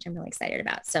 Washington, which I'm really excited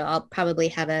about. So I'll probably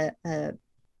have a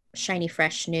shiny,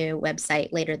 fresh new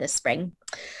website later this spring.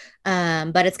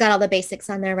 But it's got all the basics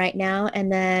on there right now.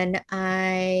 And then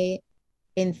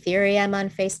in theory, I'm on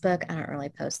Facebook. I don't really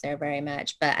post there very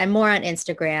much, but I'm more on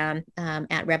Instagram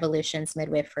at Revolutions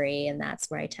Midwifery, and that's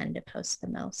where I tend to post the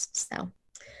most. So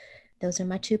those are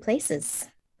my two places.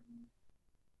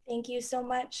 Thank you so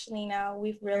much, Lena.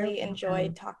 We've really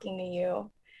enjoyed talking to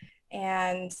you.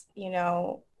 And,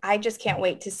 I just can't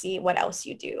wait to see what else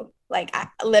you do. Like,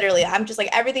 I'm just like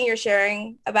everything you're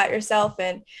sharing about yourself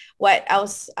and what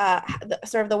else,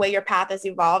 sort of the way your path is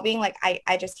evolving. Like,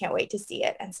 I just can't wait to see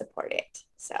it and support it.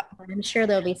 So I'm sure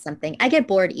there'll be something. I get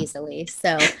bored easily,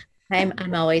 so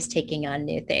I'm always taking on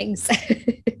new things.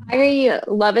 I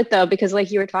love it though, because like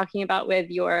you were talking about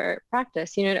with your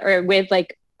practice, or with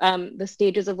like the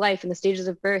stages of life and the stages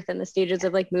of birth and the stages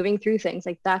of like moving through things,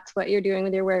 like that's what you're doing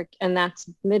with your work, and that's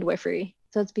midwifery.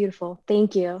 So it's beautiful.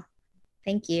 Thank you.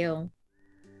 Thank you.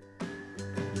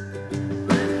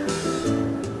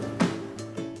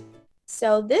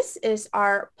 So this is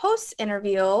our post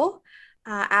interview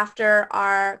after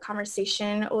our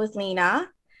conversation with Lena,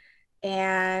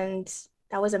 and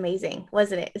that was amazing,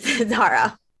 wasn't it,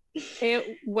 Zara?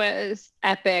 It was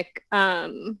epic.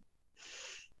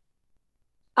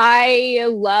 I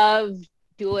love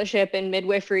doulaship and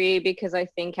midwifery because I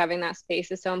think having that space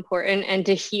is so important, and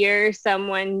to hear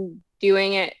someone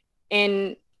doing it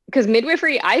because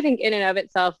midwifery, I think in and of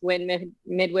itself, when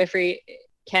midwifery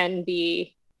can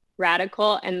be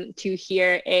radical, and to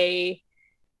hear a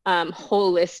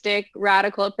holistic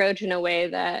radical approach in a way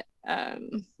that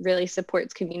really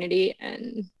supports community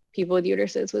and people with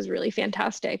uteruses was really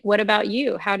fantastic. What about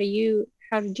you? How did you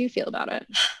feel about it?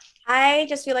 I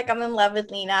just feel like I'm in love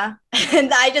with Lena,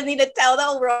 and I just need to tell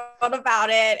the world about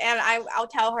it. And I'll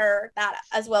tell her that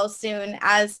as well soon.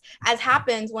 As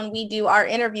happens when we do our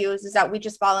interviews, is that we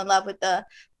just fall in love with the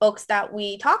folks that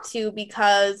we talk to,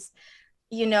 because,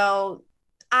 I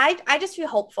just feel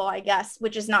hopeful, I guess,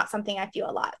 which is not something I feel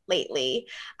a lot lately.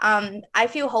 I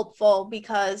feel hopeful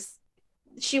because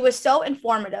she was so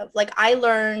informative. Like, I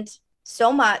learned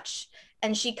so much,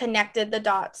 and she connected the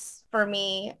dots for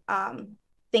me,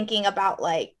 thinking about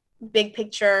like big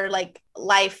picture, like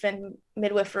life and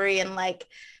midwifery, and like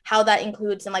how that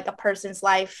includes in like a person's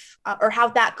life, or how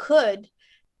that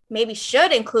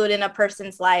should include in a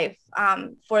person's life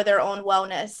for their own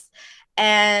wellness.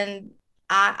 And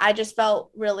I just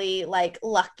felt really like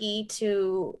lucky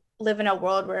to live in a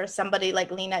world where somebody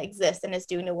like Lena exists and is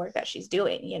doing the work that she's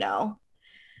doing,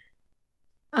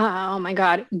 Oh my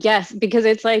God. Yes, because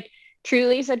it's like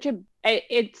truly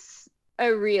it's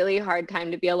a really hard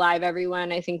time to be alive,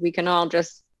 everyone. I think we can all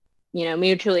just,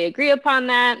 mutually agree upon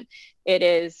that. It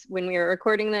is, when we were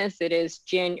recording this, it is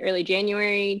early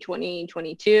January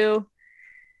 2022.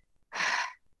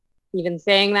 Even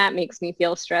saying that makes me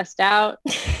feel stressed out.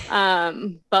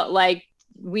 But like,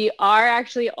 we are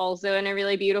actually also in a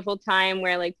really beautiful time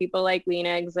where like people like Lena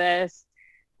exist.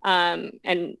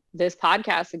 And this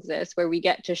podcast exists where we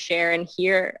get to share and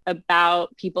hear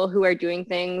about people who are doing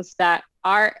things that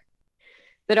are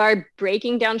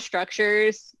breaking down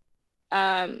structures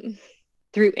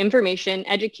through information,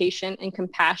 education, and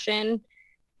compassion.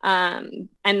 And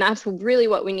that's really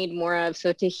what we need more of.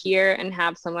 So to hear and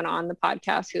have someone on the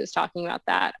podcast who was talking about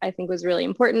that, I think was really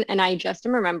important. And I just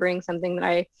am remembering something that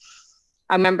I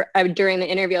remember during the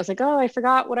interview, I was like, oh, I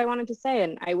forgot what I wanted to say.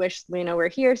 And I wish Lena were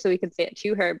here so we could say it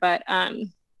to her. But I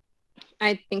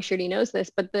think Shruti knows this,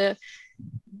 but the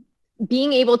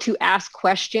being able to ask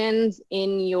questions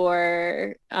in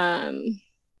your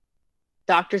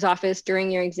doctor's office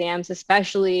during your exams,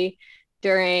 especially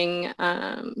during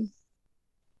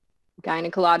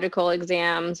gynecological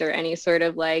exams or any sort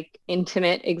of like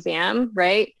intimate exam,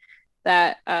 right?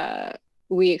 That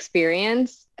we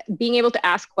experience, being able to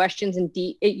ask questions and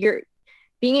you're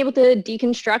being able to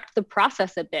deconstruct the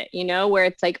process a bit, you know, where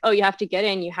it's like, oh, you have to get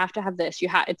in, you have to have this,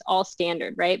 it's all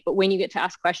standard, right? But when you get to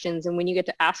ask questions and when you get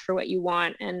to ask for what you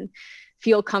want and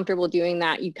feel comfortable doing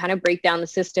that, you kind of break down the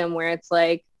system where it's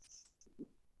like,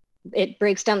 it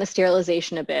breaks down the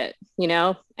sterilization a bit, you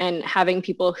know, and having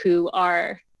people who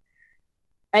are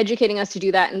educating us to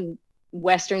do that in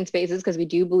Western spaces, because we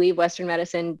do believe Western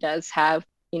medicine does have,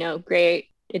 you know,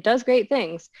 it does great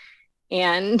things.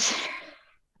 And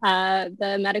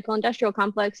the medical industrial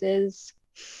complex is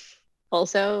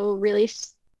also really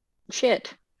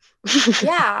shit.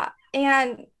 Yeah.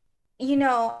 And, you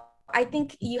know, I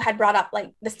think you had brought up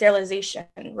like the sterilization,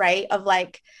 right? Of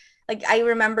like I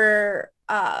remember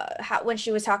how when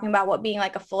she was talking about what being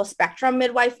like a full spectrum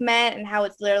midwife meant and how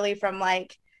it's literally from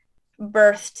like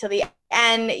birth to the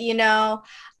end, you know,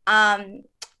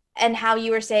 and how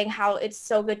you were saying how it's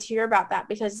so good to hear about that,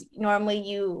 because normally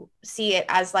you see it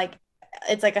as like,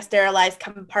 it's like a sterilized,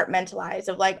 compartmentalized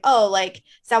of like, oh, like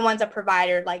someone's a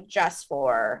provider like just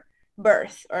for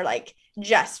birth or like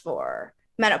just for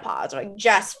menopause or like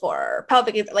just for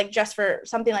pelvic, like just for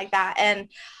something like that. And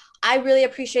I really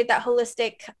appreciate that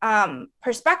holistic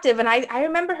perspective. And I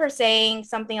remember her saying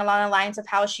something along the lines of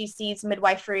how she sees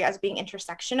midwifery as being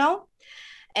intersectional.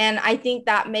 And I think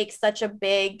that makes such a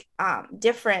big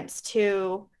difference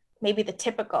to maybe the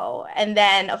typical. And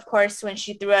then, of course, when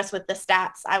she threw us with the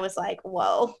stats, I was like,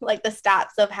 whoa, like the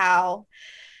stats of how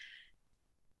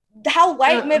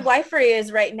white midwifery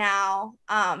is right now.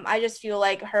 I just feel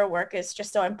like her work is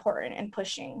just so important in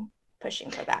pushing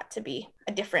for that to be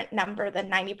a different number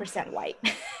than 90% white.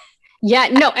 Yeah,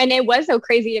 no, and it was so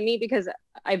crazy to me because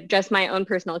I've just my own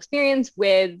personal experience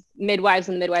with midwives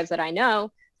and midwives that I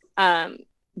know.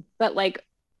 But like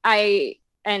the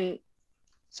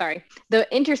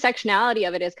intersectionality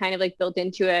of it is kind of like built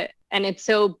into it. And it's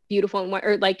so beautiful,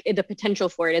 or like the potential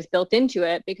for it is built into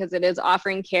it because it is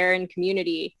offering care and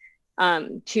community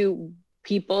to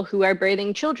people who are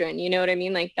birthing children. You know what I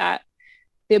mean? Like that,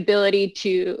 the ability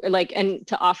to like, and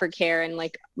to offer care in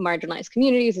like marginalized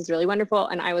communities is really wonderful.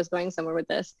 And I was going somewhere with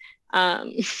this. But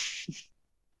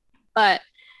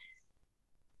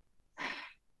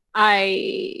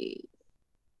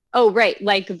right,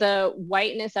 like the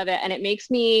whiteness of it. And it makes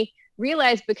me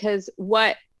realize, because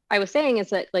what I was saying is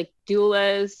that like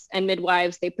doulas and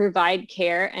midwives, they provide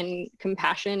care and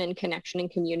compassion and connection and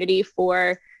community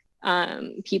for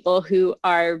people who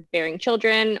are bearing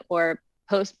children or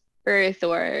post-birth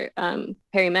or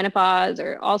perimenopause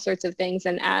or all sorts of things.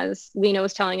 And as Lena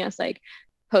was telling us, like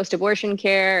post-abortion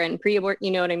care and pre-abort,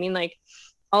 you know what I mean? Like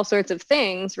all sorts of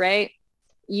things, right?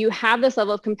 You have this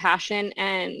level of compassion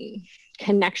and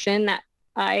connection that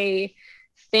I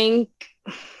think,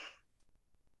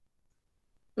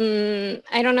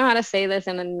 I don't know how to say this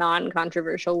in a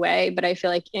non-controversial way, but I feel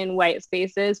like in white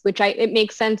spaces, it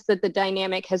makes sense that the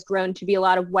dynamic has grown to be a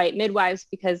lot of white midwives,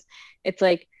 because it's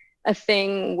like a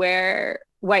thing where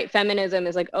white feminism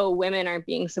is like, oh, women aren't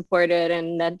being supported,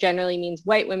 and that generally means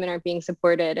white women aren't being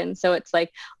supported. And so it's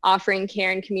like offering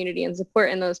care and community and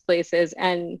support in those places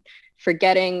and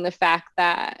forgetting the fact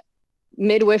that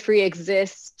midwifery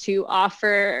exists to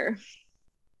offer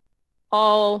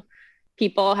all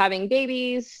people having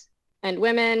babies and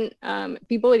women,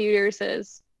 people with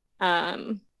uteruses,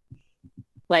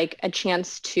 like a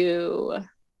chance to,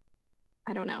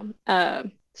 I don't know,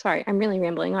 sorry, I'm really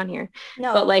rambling on here.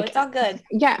 No, but like, it's all good.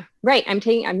 Yeah, right.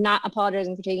 I'm not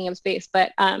apologizing for taking up space,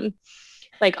 but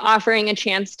like offering a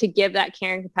chance to give that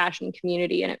care and compassion and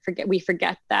community. And we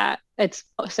forget that it's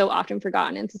so often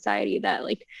forgotten in society that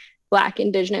like Black,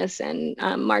 Indigenous, and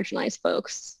marginalized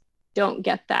folks don't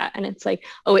get that. And it's like,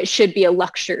 oh, it should be a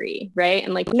luxury, right?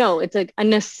 And like, no, it's like a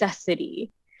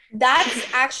necessity.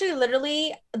 That's actually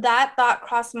literally, that thought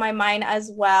crossed my mind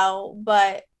as well.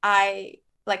 But I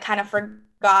like kind of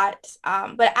forgot.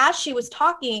 But as she was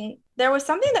talking, there was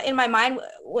something that in my mind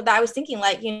that I was thinking,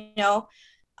 like,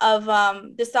 of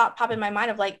this thought pop in my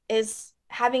mind of like, is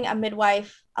having a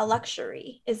midwife a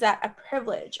luxury? Is that a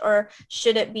privilege, or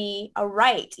should it be a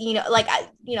right? Like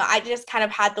I just kind of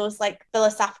had those like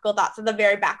philosophical thoughts at the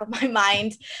very back of my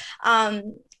mind.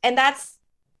 And that's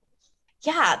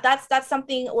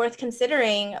something worth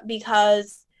considering,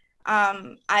 because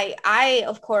I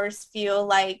of course feel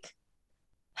like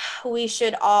we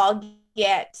should all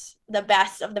get the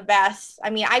best of the best. I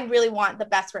mean, I really want the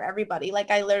best for everybody. Like,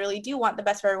 I literally do want the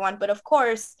best for everyone. But of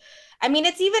course, I mean,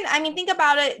 think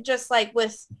about it just like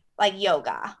with like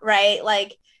yoga, right?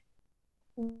 Like,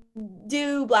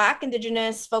 do Black,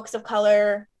 Indigenous, folks of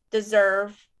color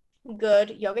deserve good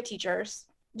yoga teachers?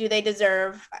 Do they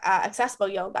deserve accessible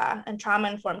yoga and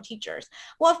trauma-informed teachers?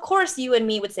 Well, of course, you and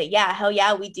me would say, yeah, hell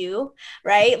yeah, we do,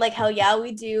 right? Like, hell yeah,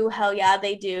 we do. Hell yeah,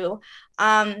 they do.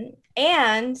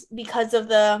 And because of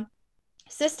the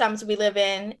systems we live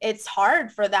in, it's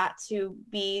hard for that to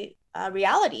be a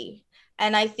reality.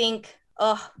 And I think,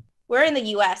 we're in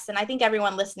the US, and I think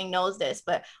everyone listening knows this,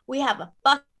 but we have a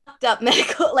fucked up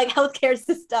medical, like, healthcare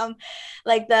system.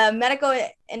 Like, the medical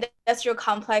industrial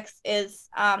complex is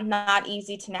not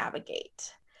easy to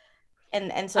navigate.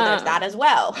 And so there's that as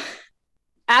well.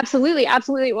 Absolutely.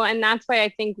 Well, and that's why I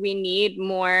think we need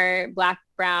more Black,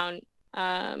 brown,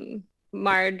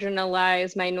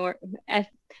 marginalized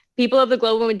people of the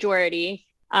global majority,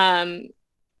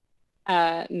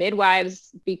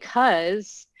 midwives,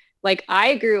 because like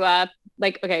I grew up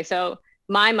like, okay, so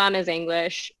my mom is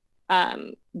English.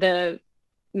 The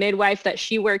midwife that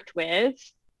she worked with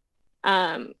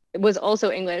was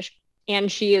also English,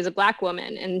 and she is a Black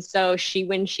woman. And so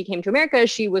when she came to America,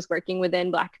 she was working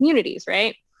within Black communities,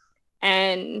 right?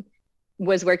 And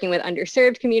was working with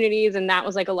underserved communities. And that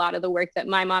was like a lot of the work that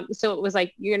my mom, so it was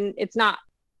like,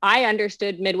 I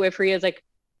understood midwifery as like,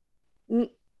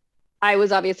 I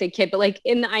was obviously a kid, but like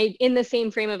in the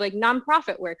same frame of like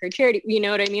nonprofit work or charity, you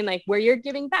know what I mean? Like where you're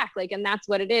giving back, like, and that's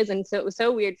what it is. And so it was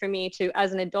so weird for me to,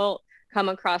 as an adult, come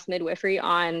across midwifery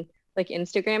on like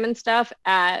Instagram and stuff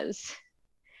as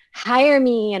hire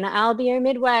me and I'll be your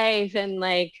midwife. And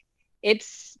like,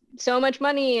 it's so much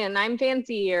money and I'm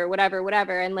fancy or whatever.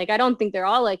 And like, I don't think they're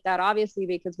all like that, obviously,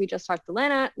 because we just talked to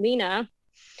Lena,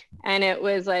 and it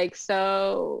was like,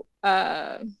 so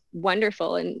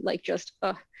wonderful and like just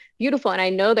beautiful. And I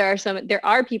know there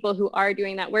are people who are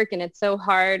doing that work, and it's so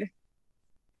hard.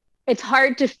 It's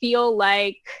hard to feel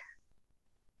like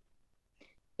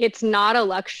it's not a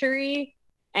luxury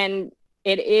and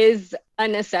it is a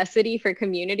necessity for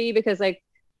community, because like,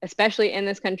 especially in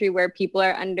this country where people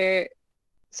are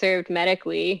underserved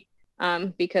medically,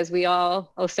 because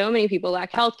so many people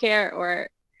lack healthcare, or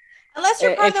unless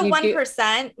you're part of the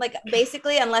 1%, like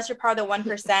basically, unless you're part of the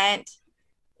 1%,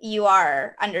 you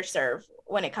are underserved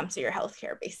when it comes to your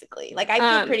healthcare, basically. Like, I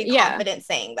feel pretty confident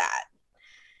saying that.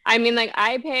 I mean, like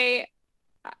I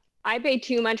pay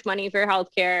too much money for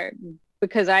healthcare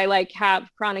because I like have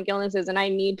chronic illnesses and I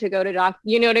need to go to doctor.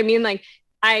 You know what I mean? Like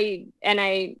I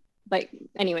like,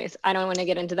 anyways, I don't want to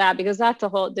get into that because that's a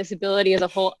whole, disability is a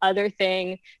whole other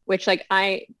thing, which like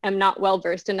I am not well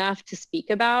versed enough to speak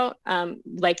about,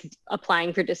 like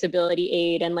applying for disability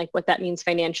aid and like what that means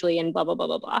financially and blah, blah, blah,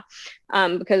 blah,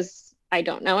 blah, because I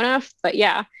don't know enough. But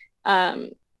yeah,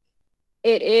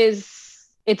 it's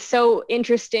so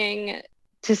interesting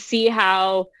to see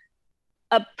how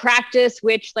a practice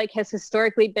which like has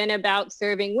historically been about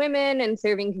serving women and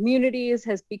serving communities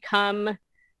has become,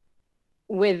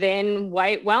 within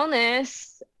white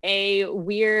wellness, a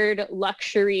weird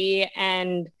luxury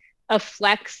and a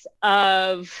flex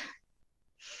of,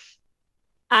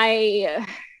 I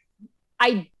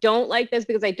don't like this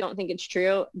because I don't think it's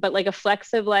true, but like a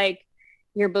flex of like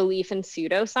your belief in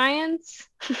pseudoscience.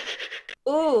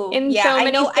 Ooh, yeah,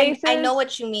 I know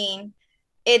what you mean.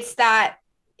 It's that,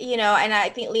 and I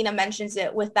think Lena mentions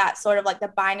it with that sort of like the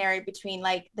binary between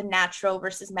like the natural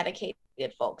versus medicated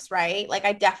folks, right? Like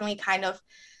I definitely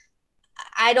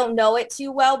I don't know it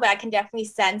too well, but I can definitely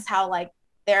sense how like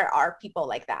there are people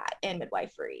like that in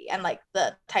midwifery, and like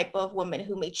the type of woman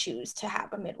who may choose to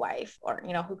have a midwife, or,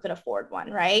 who could afford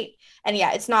one, right? And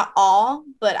yeah, it's not all,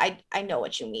 but I know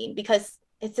what you mean, because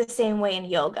it's the same way in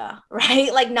yoga,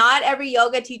 right? Like not every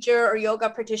yoga teacher or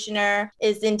yoga practitioner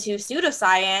is into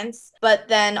pseudoscience, but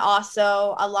then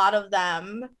also a lot of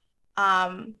them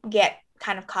get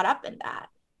kind of caught up in that.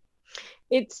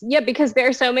 Because there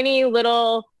are so many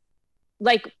little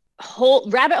like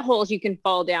rabbit holes you can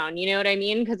fall down, you know what I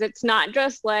mean? Because it's not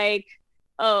just like,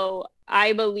 oh,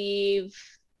 I believe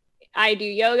I do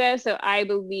yoga, so I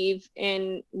believe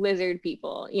in lizard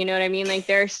people. You know what I mean? Like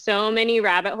there are so many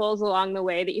rabbit holes along the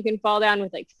way that you can fall down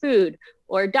with, like food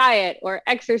or diet or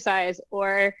exercise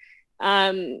or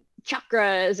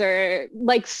chakras, or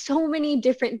like so many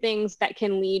different things that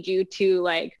can lead you to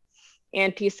like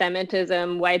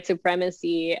anti-Semitism, white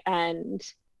supremacy, and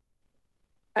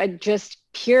just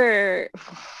pure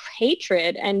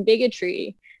hatred and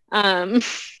bigotry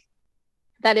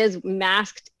that is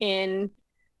masked in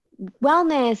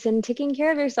wellness and taking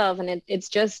care of yourself. And it's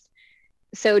just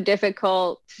so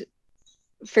difficult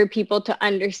for people to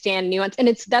understand nuance.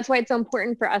 And that's why it's so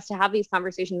important for us to have these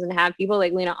conversations and have people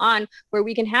like Lena on, where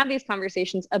we can have these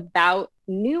conversations about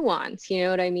nuance. You know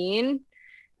what I mean?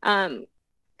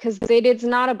 Because it's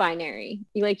not a binary,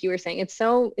 like you were saying. It's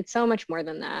so much more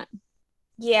than that.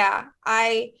 Yeah,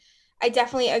 I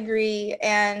definitely agree.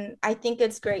 And I think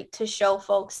it's great to show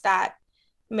folks that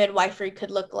midwifery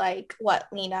could look like what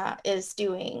Lena is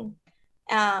doing.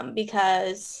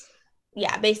 Because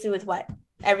yeah, basically with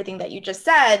everything that you just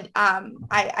said,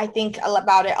 I think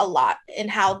about it a lot in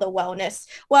how the wellness,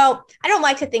 well, I don't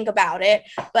like to think about it,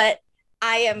 but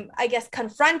I am, I guess,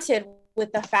 confronted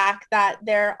with the fact that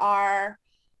there are,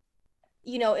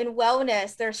 you know, in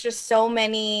wellness, there's just so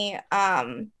many,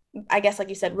 I guess, like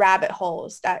you said, rabbit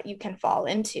holes that you can fall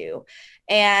into.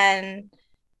 And,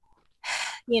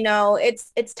 you know,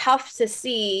 it's tough to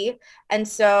see. And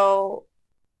so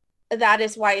that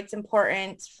is why it's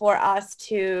important for us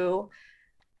to,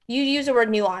 you use the word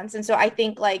nuance. And so I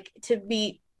think like to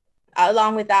be,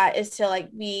 along with that, is to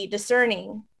like be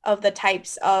discerning of the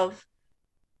types of,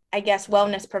 I guess,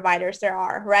 wellness providers there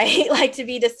are, right? Like to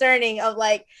be discerning of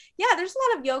like, yeah, there's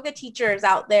a lot of yoga teachers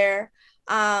out there.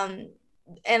 And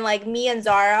like me and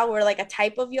Zara, we're like a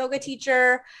type of yoga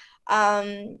teacher.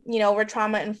 You know, we're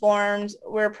trauma informed.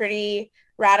 We're pretty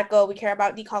radical. We care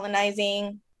about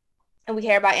decolonizing, and we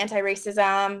care about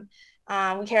anti-racism.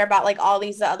 We care about like all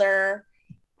these other,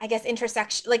 I guess,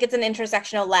 intersection, like it's an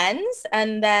intersectional lens.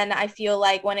 And then I feel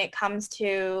like when it comes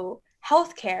to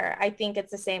healthcare, I think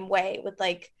it's the same way with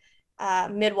like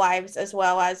midwives, as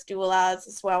well as doulas,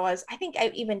 as well as I think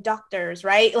even doctors,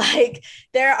 right? Like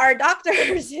there are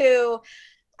doctors who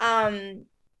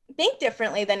think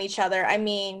differently than each other. I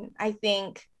mean, I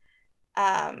think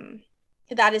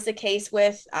that is the case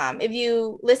with, if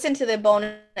you listen to the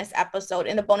bonus episode,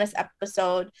 in the bonus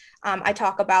episode, I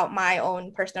talk about my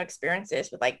own personal experiences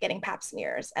with like getting pap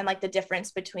smears and like the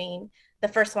difference between the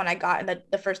first one I got and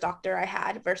the first doctor I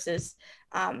had versus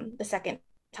the second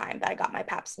time that I got my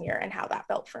pap smear and how that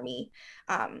felt for me.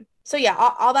 So yeah,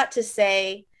 all that to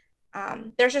say,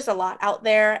 there's just a lot out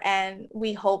there, and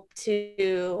we hope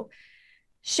to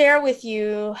share with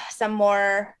you some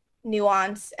more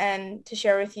nuance and to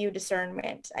share with you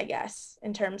discernment, I guess,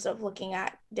 in terms of looking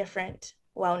at different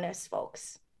wellness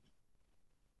folks.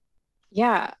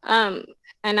 Yeah. And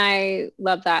I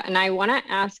love that. And I want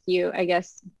to ask you, I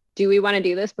guess, do we want to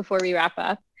do this before we wrap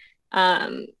up?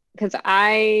 Because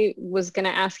I was going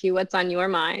to ask you what's on your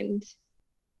mind.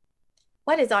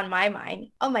 What is on my mind?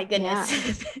 Oh my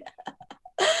goodness.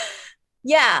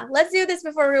 Yeah, let's do this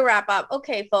before we wrap up.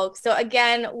 Okay, folks. So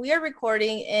again, we are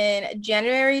recording in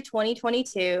January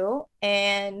 2022,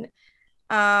 and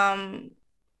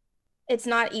it's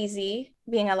not easy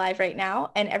being alive right now,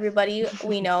 and everybody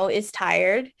we know is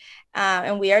tired,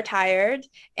 and we are tired.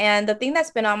 And the thing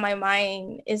that's been on my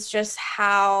mind is just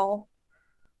how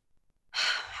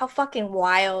fucking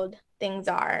wild things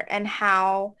are, and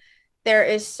how there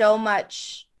is so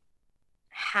much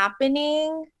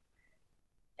happening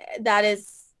that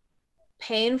is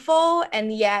painful,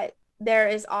 and yet there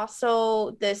is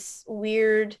also this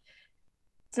weird,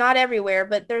 it's not everywhere,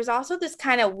 but there's also this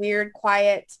kind of weird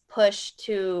quiet push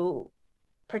to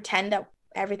pretend that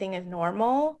everything is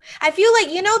normal. I feel like,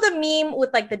 you know, the meme with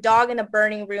like the dog in a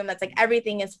burning room that's like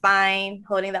everything is fine,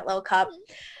 holding that little cup.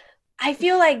 I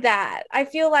feel like that. I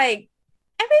feel like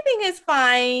everything is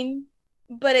fine,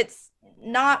 but it's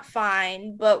not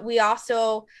fine. But we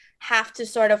also have to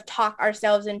sort of talk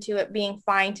ourselves into it being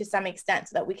fine to some extent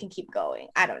so that we can keep going.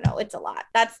 I don't know. It's a lot.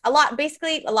 That's a lot.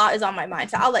 Basically, a lot is on my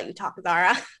mind. So I'll let you talk,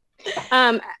 Zara.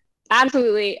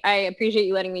 Absolutely. I appreciate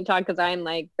you letting me talk, because I'm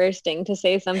like bursting to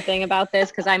say something about this,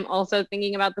 because I'm also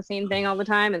thinking about the same thing all the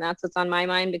time. And that's what's on my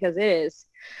mind, because it is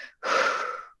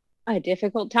a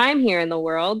difficult time here in the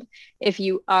world. If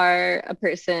you are a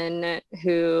person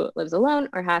who lives alone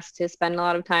or has to spend a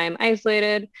lot of time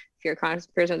isolated, if you're a person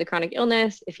with a chronic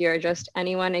illness, if you're just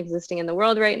anyone existing in the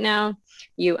world right now,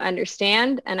 you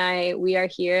understand. And we are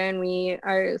here, and we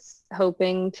are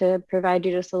hoping to provide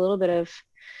you just a little bit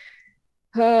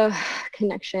of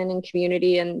connection and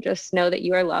community, and just know that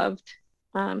you are loved.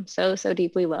 So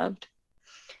deeply loved.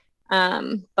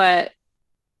 But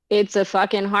it's a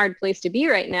fucking hard place to be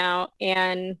right now.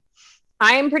 And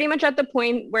I am pretty much at the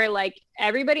point where like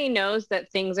everybody knows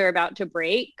that things are about to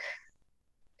break.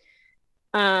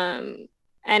 And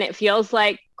it feels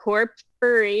like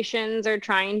corporations are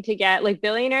trying to get, like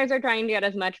billionaires are trying to get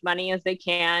as much money as they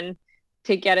can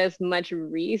to get as much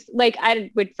like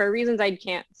I would, for reasons I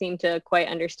can't seem to quite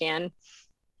understand.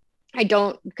 I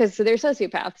don't, because they're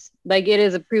sociopaths. Like it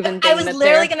is a proven thing. I was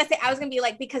literally gonna say, I was gonna be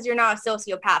like, because you're not a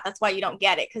sociopath, that's why you don't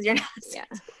get it, because you're not. Yeah,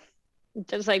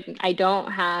 just like I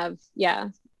don't have, yeah.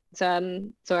 So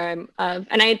I'm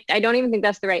and I don't even think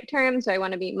that's the right term. So I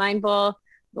want to be mindful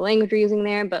the language we're using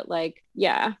there, but like,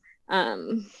 yeah,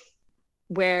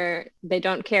 where they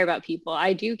don't care about people.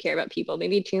 I do care about people,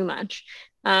 maybe too much.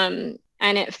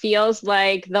 And it feels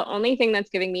like the only thing that's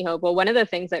giving me hope, well, one of the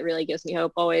things that really gives me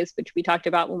hope always, which we talked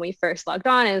about when we first logged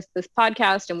on, is this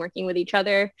podcast and working with each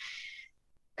other.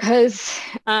 Because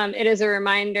it is a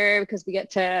reminder, because we get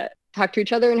to talk to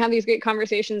each other and have these great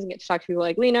conversations and get to talk to people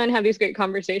like Lena and have these great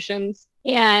conversations.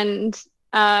 And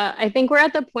I think we're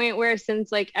at the point where,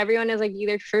 since like everyone is like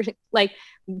either like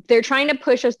they're trying to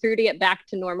push us through to get back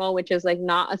to normal, which is like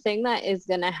not a thing that is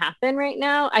going to happen right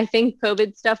now. I think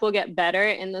COVID stuff will get better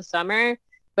in the summer,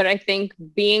 but I think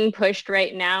being pushed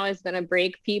right now is going to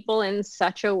break people in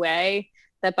such a way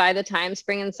that by the time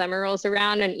spring and summer rolls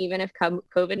around, and even if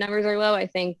COVID numbers are low, I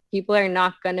think people are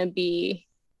not going to be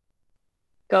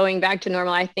going back to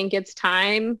normal. I think it's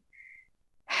time.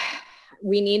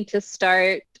 We need to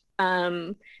start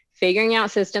figuring out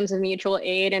systems of mutual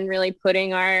aid and really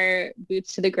putting our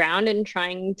boots to the ground and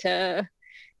trying to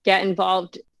get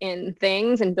involved in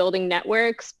things and building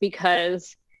networks,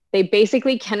 because they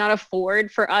basically cannot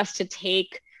afford for us to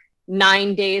take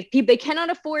 9 days. They cannot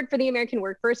afford for the American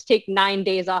workforce to take 9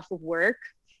 days off of work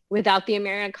without the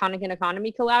American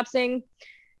economy collapsing.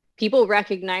 People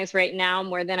recognize right now,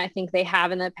 more than I think they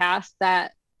have in the past,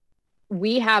 that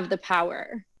we have the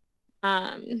power.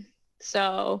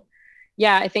 So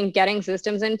yeah, I think getting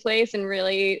systems in place and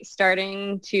really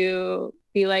starting to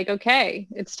be like, okay,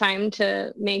 it's time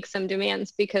to make some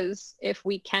demands, because if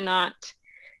we cannot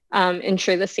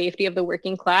ensure the safety of the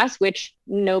working class, which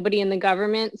nobody in the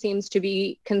government seems to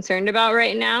be concerned about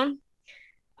right now.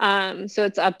 So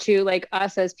it's up to like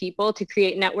us as people to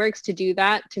create networks to do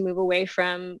that, to move away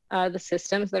from the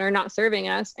systems that are not serving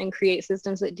us and create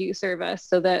systems that do serve us,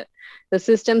 so that the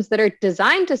systems that are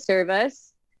designed to serve us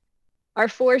are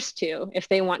forced to, if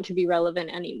they want to be relevant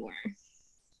anymore.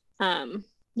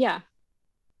 Yeah.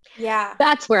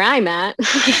 That's where I'm at.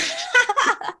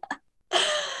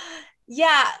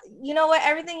 Yeah, you know what?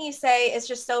 Everything you say is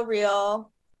just so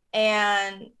real.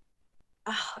 And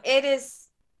it is,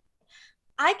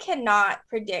 I cannot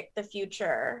predict the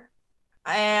future.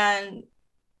 And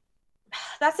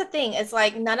that's the thing. It's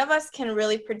like none of us can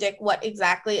really predict what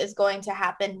exactly is going to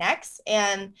happen next.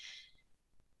 And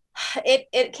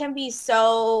it can be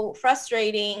so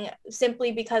frustrating,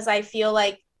 simply because I feel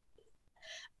like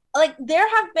there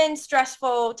have been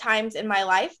stressful times in my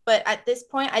life, but at this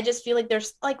point I just feel like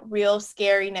there's like real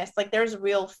scariness, like there's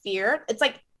real fear. It's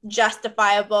like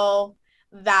justifiable,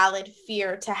 valid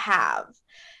fear to have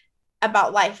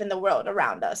about life in the world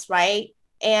around us, right?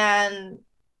 And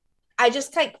I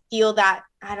just like feel that,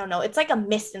 I don't know, it's like a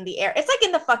mist in the air. It's like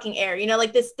in the fucking air, you know,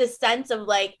 like this sense of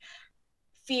like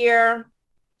fear,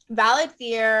 valid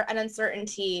fear and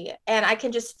uncertainty. And I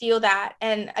can just feel that.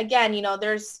 And again, you know,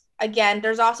 there's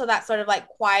also that sort of like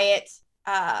quiet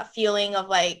feeling of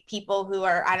like people who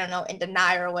are, I don't know, in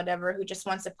denial or whatever, who just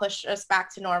wants to push us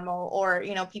back to normal, or,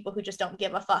 you know, people who just don't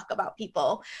give a fuck about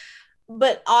people.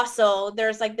 But also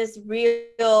there's like this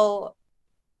real,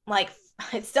 like,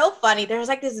 it's so funny. There's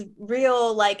like this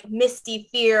real like misty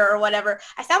fear or whatever.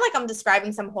 I sound like I'm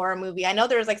describing some horror movie. I know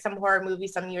there was like some horror movie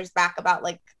some years back about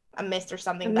like a mist or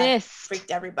something that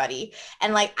freaked everybody.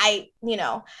 And like, you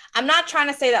know, I'm not trying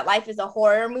to say that life is a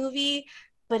horror movie,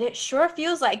 but it sure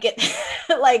feels like it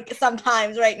like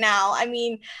sometimes right now. I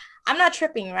mean, I'm not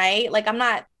tripping, right? Like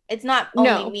it's not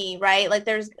only me, right? Like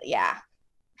there's, yeah.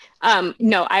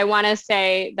 No, I want to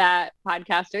say that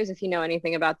podcasters, if you know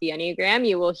anything about the Enneagram,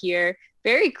 you will hear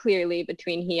very clearly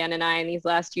between Hien and I in these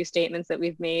last two statements that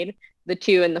we've made, the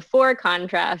 2 and the 4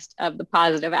 contrast of the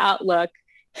positive outlook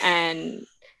and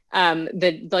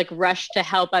the like rush to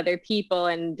help other people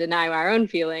and deny our own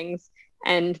feelings,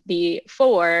 and the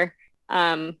 4,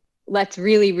 let's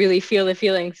really, really feel the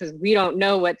feelings because we don't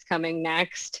know what's coming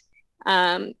next.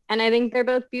 And I think they're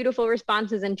both beautiful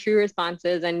responses and true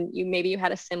responses. And maybe you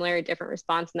had a similar or different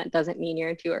response, and that doesn't mean you're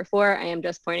a 2 or 4. I am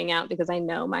just pointing out because I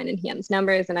know mine and Hien's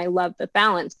numbers, and I love the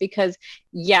balance because,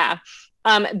 yeah,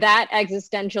 That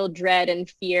existential dread and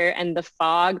fear and the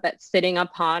fog that's sitting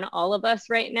upon all of us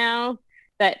right now,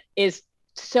 that is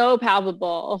so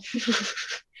palpable,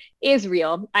 is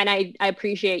real. And I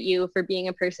appreciate you for being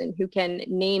a person who can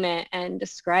name it and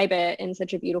describe it in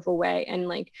such a beautiful way and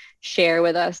like share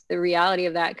with us the reality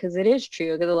of that, because it is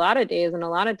true. Because a lot of days and a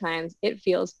lot of times it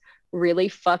feels really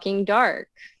fucking dark.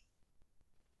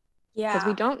 Yeah. Because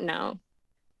we don't know.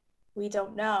 We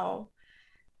don't know.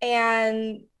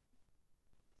 And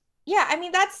yeah, I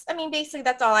mean, basically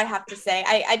that's all I have to say.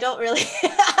 I don't really,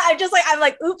 I'm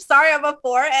like, oops, sorry, I'm a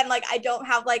 4. And like, I don't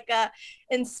have like a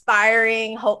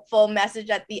inspiring, hopeful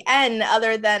message at the end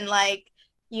other than like,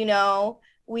 you know,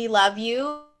 we love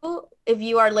you. If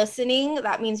you are listening,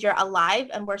 that means you're alive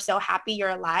and we're so happy you're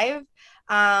alive.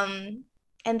 And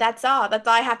that's all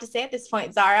I have to say at this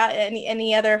point. Zara,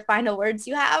 any other final words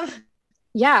you have?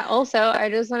 Yeah. Also,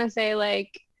 I just want to say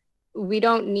like, we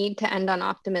don't need to end on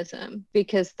optimism,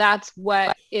 because that's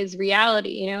what is reality.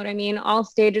 You know what I mean? All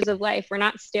stages of life, we're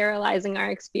not sterilizing our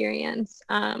experience.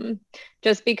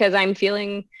 Just because I'm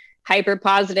feeling hyper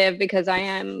positive because I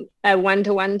am a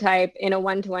one-to-one type in a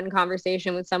one-to-one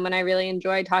conversation with someone I really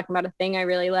enjoy, talking about a thing I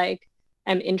really like,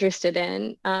 I'm interested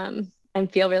in, and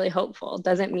feel really hopeful,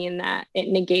 doesn't mean that it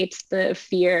negates the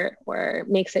fear or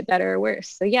makes it better or worse.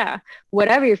 So yeah,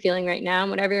 whatever you're feeling right now and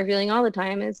whatever you're feeling all the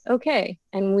time is okay.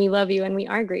 And we love you and we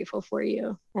are grateful for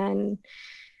you. And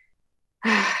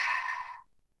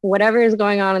whatever is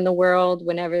going on in the world,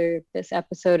 whenever this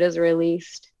episode is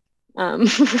released,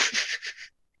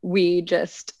 we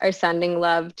just are sending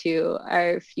love to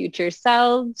our future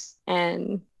selves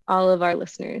and all of our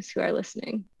listeners who are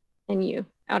listening, and you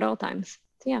at all times.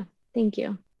 So yeah. Thank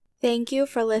you. Thank you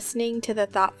for listening to the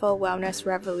Thoughtful Wellness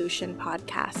Revolution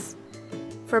podcast.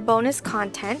 For bonus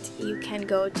content, you can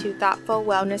go to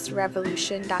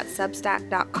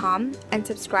thoughtfulwellnessrevolution.substack.com and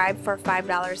subscribe for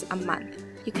 $5 a month.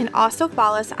 You can also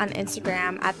follow us on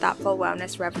Instagram at Thoughtful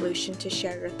Wellness Revolution to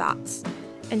share your thoughts.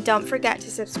 And don't forget to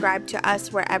subscribe to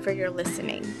us wherever you're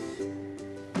listening.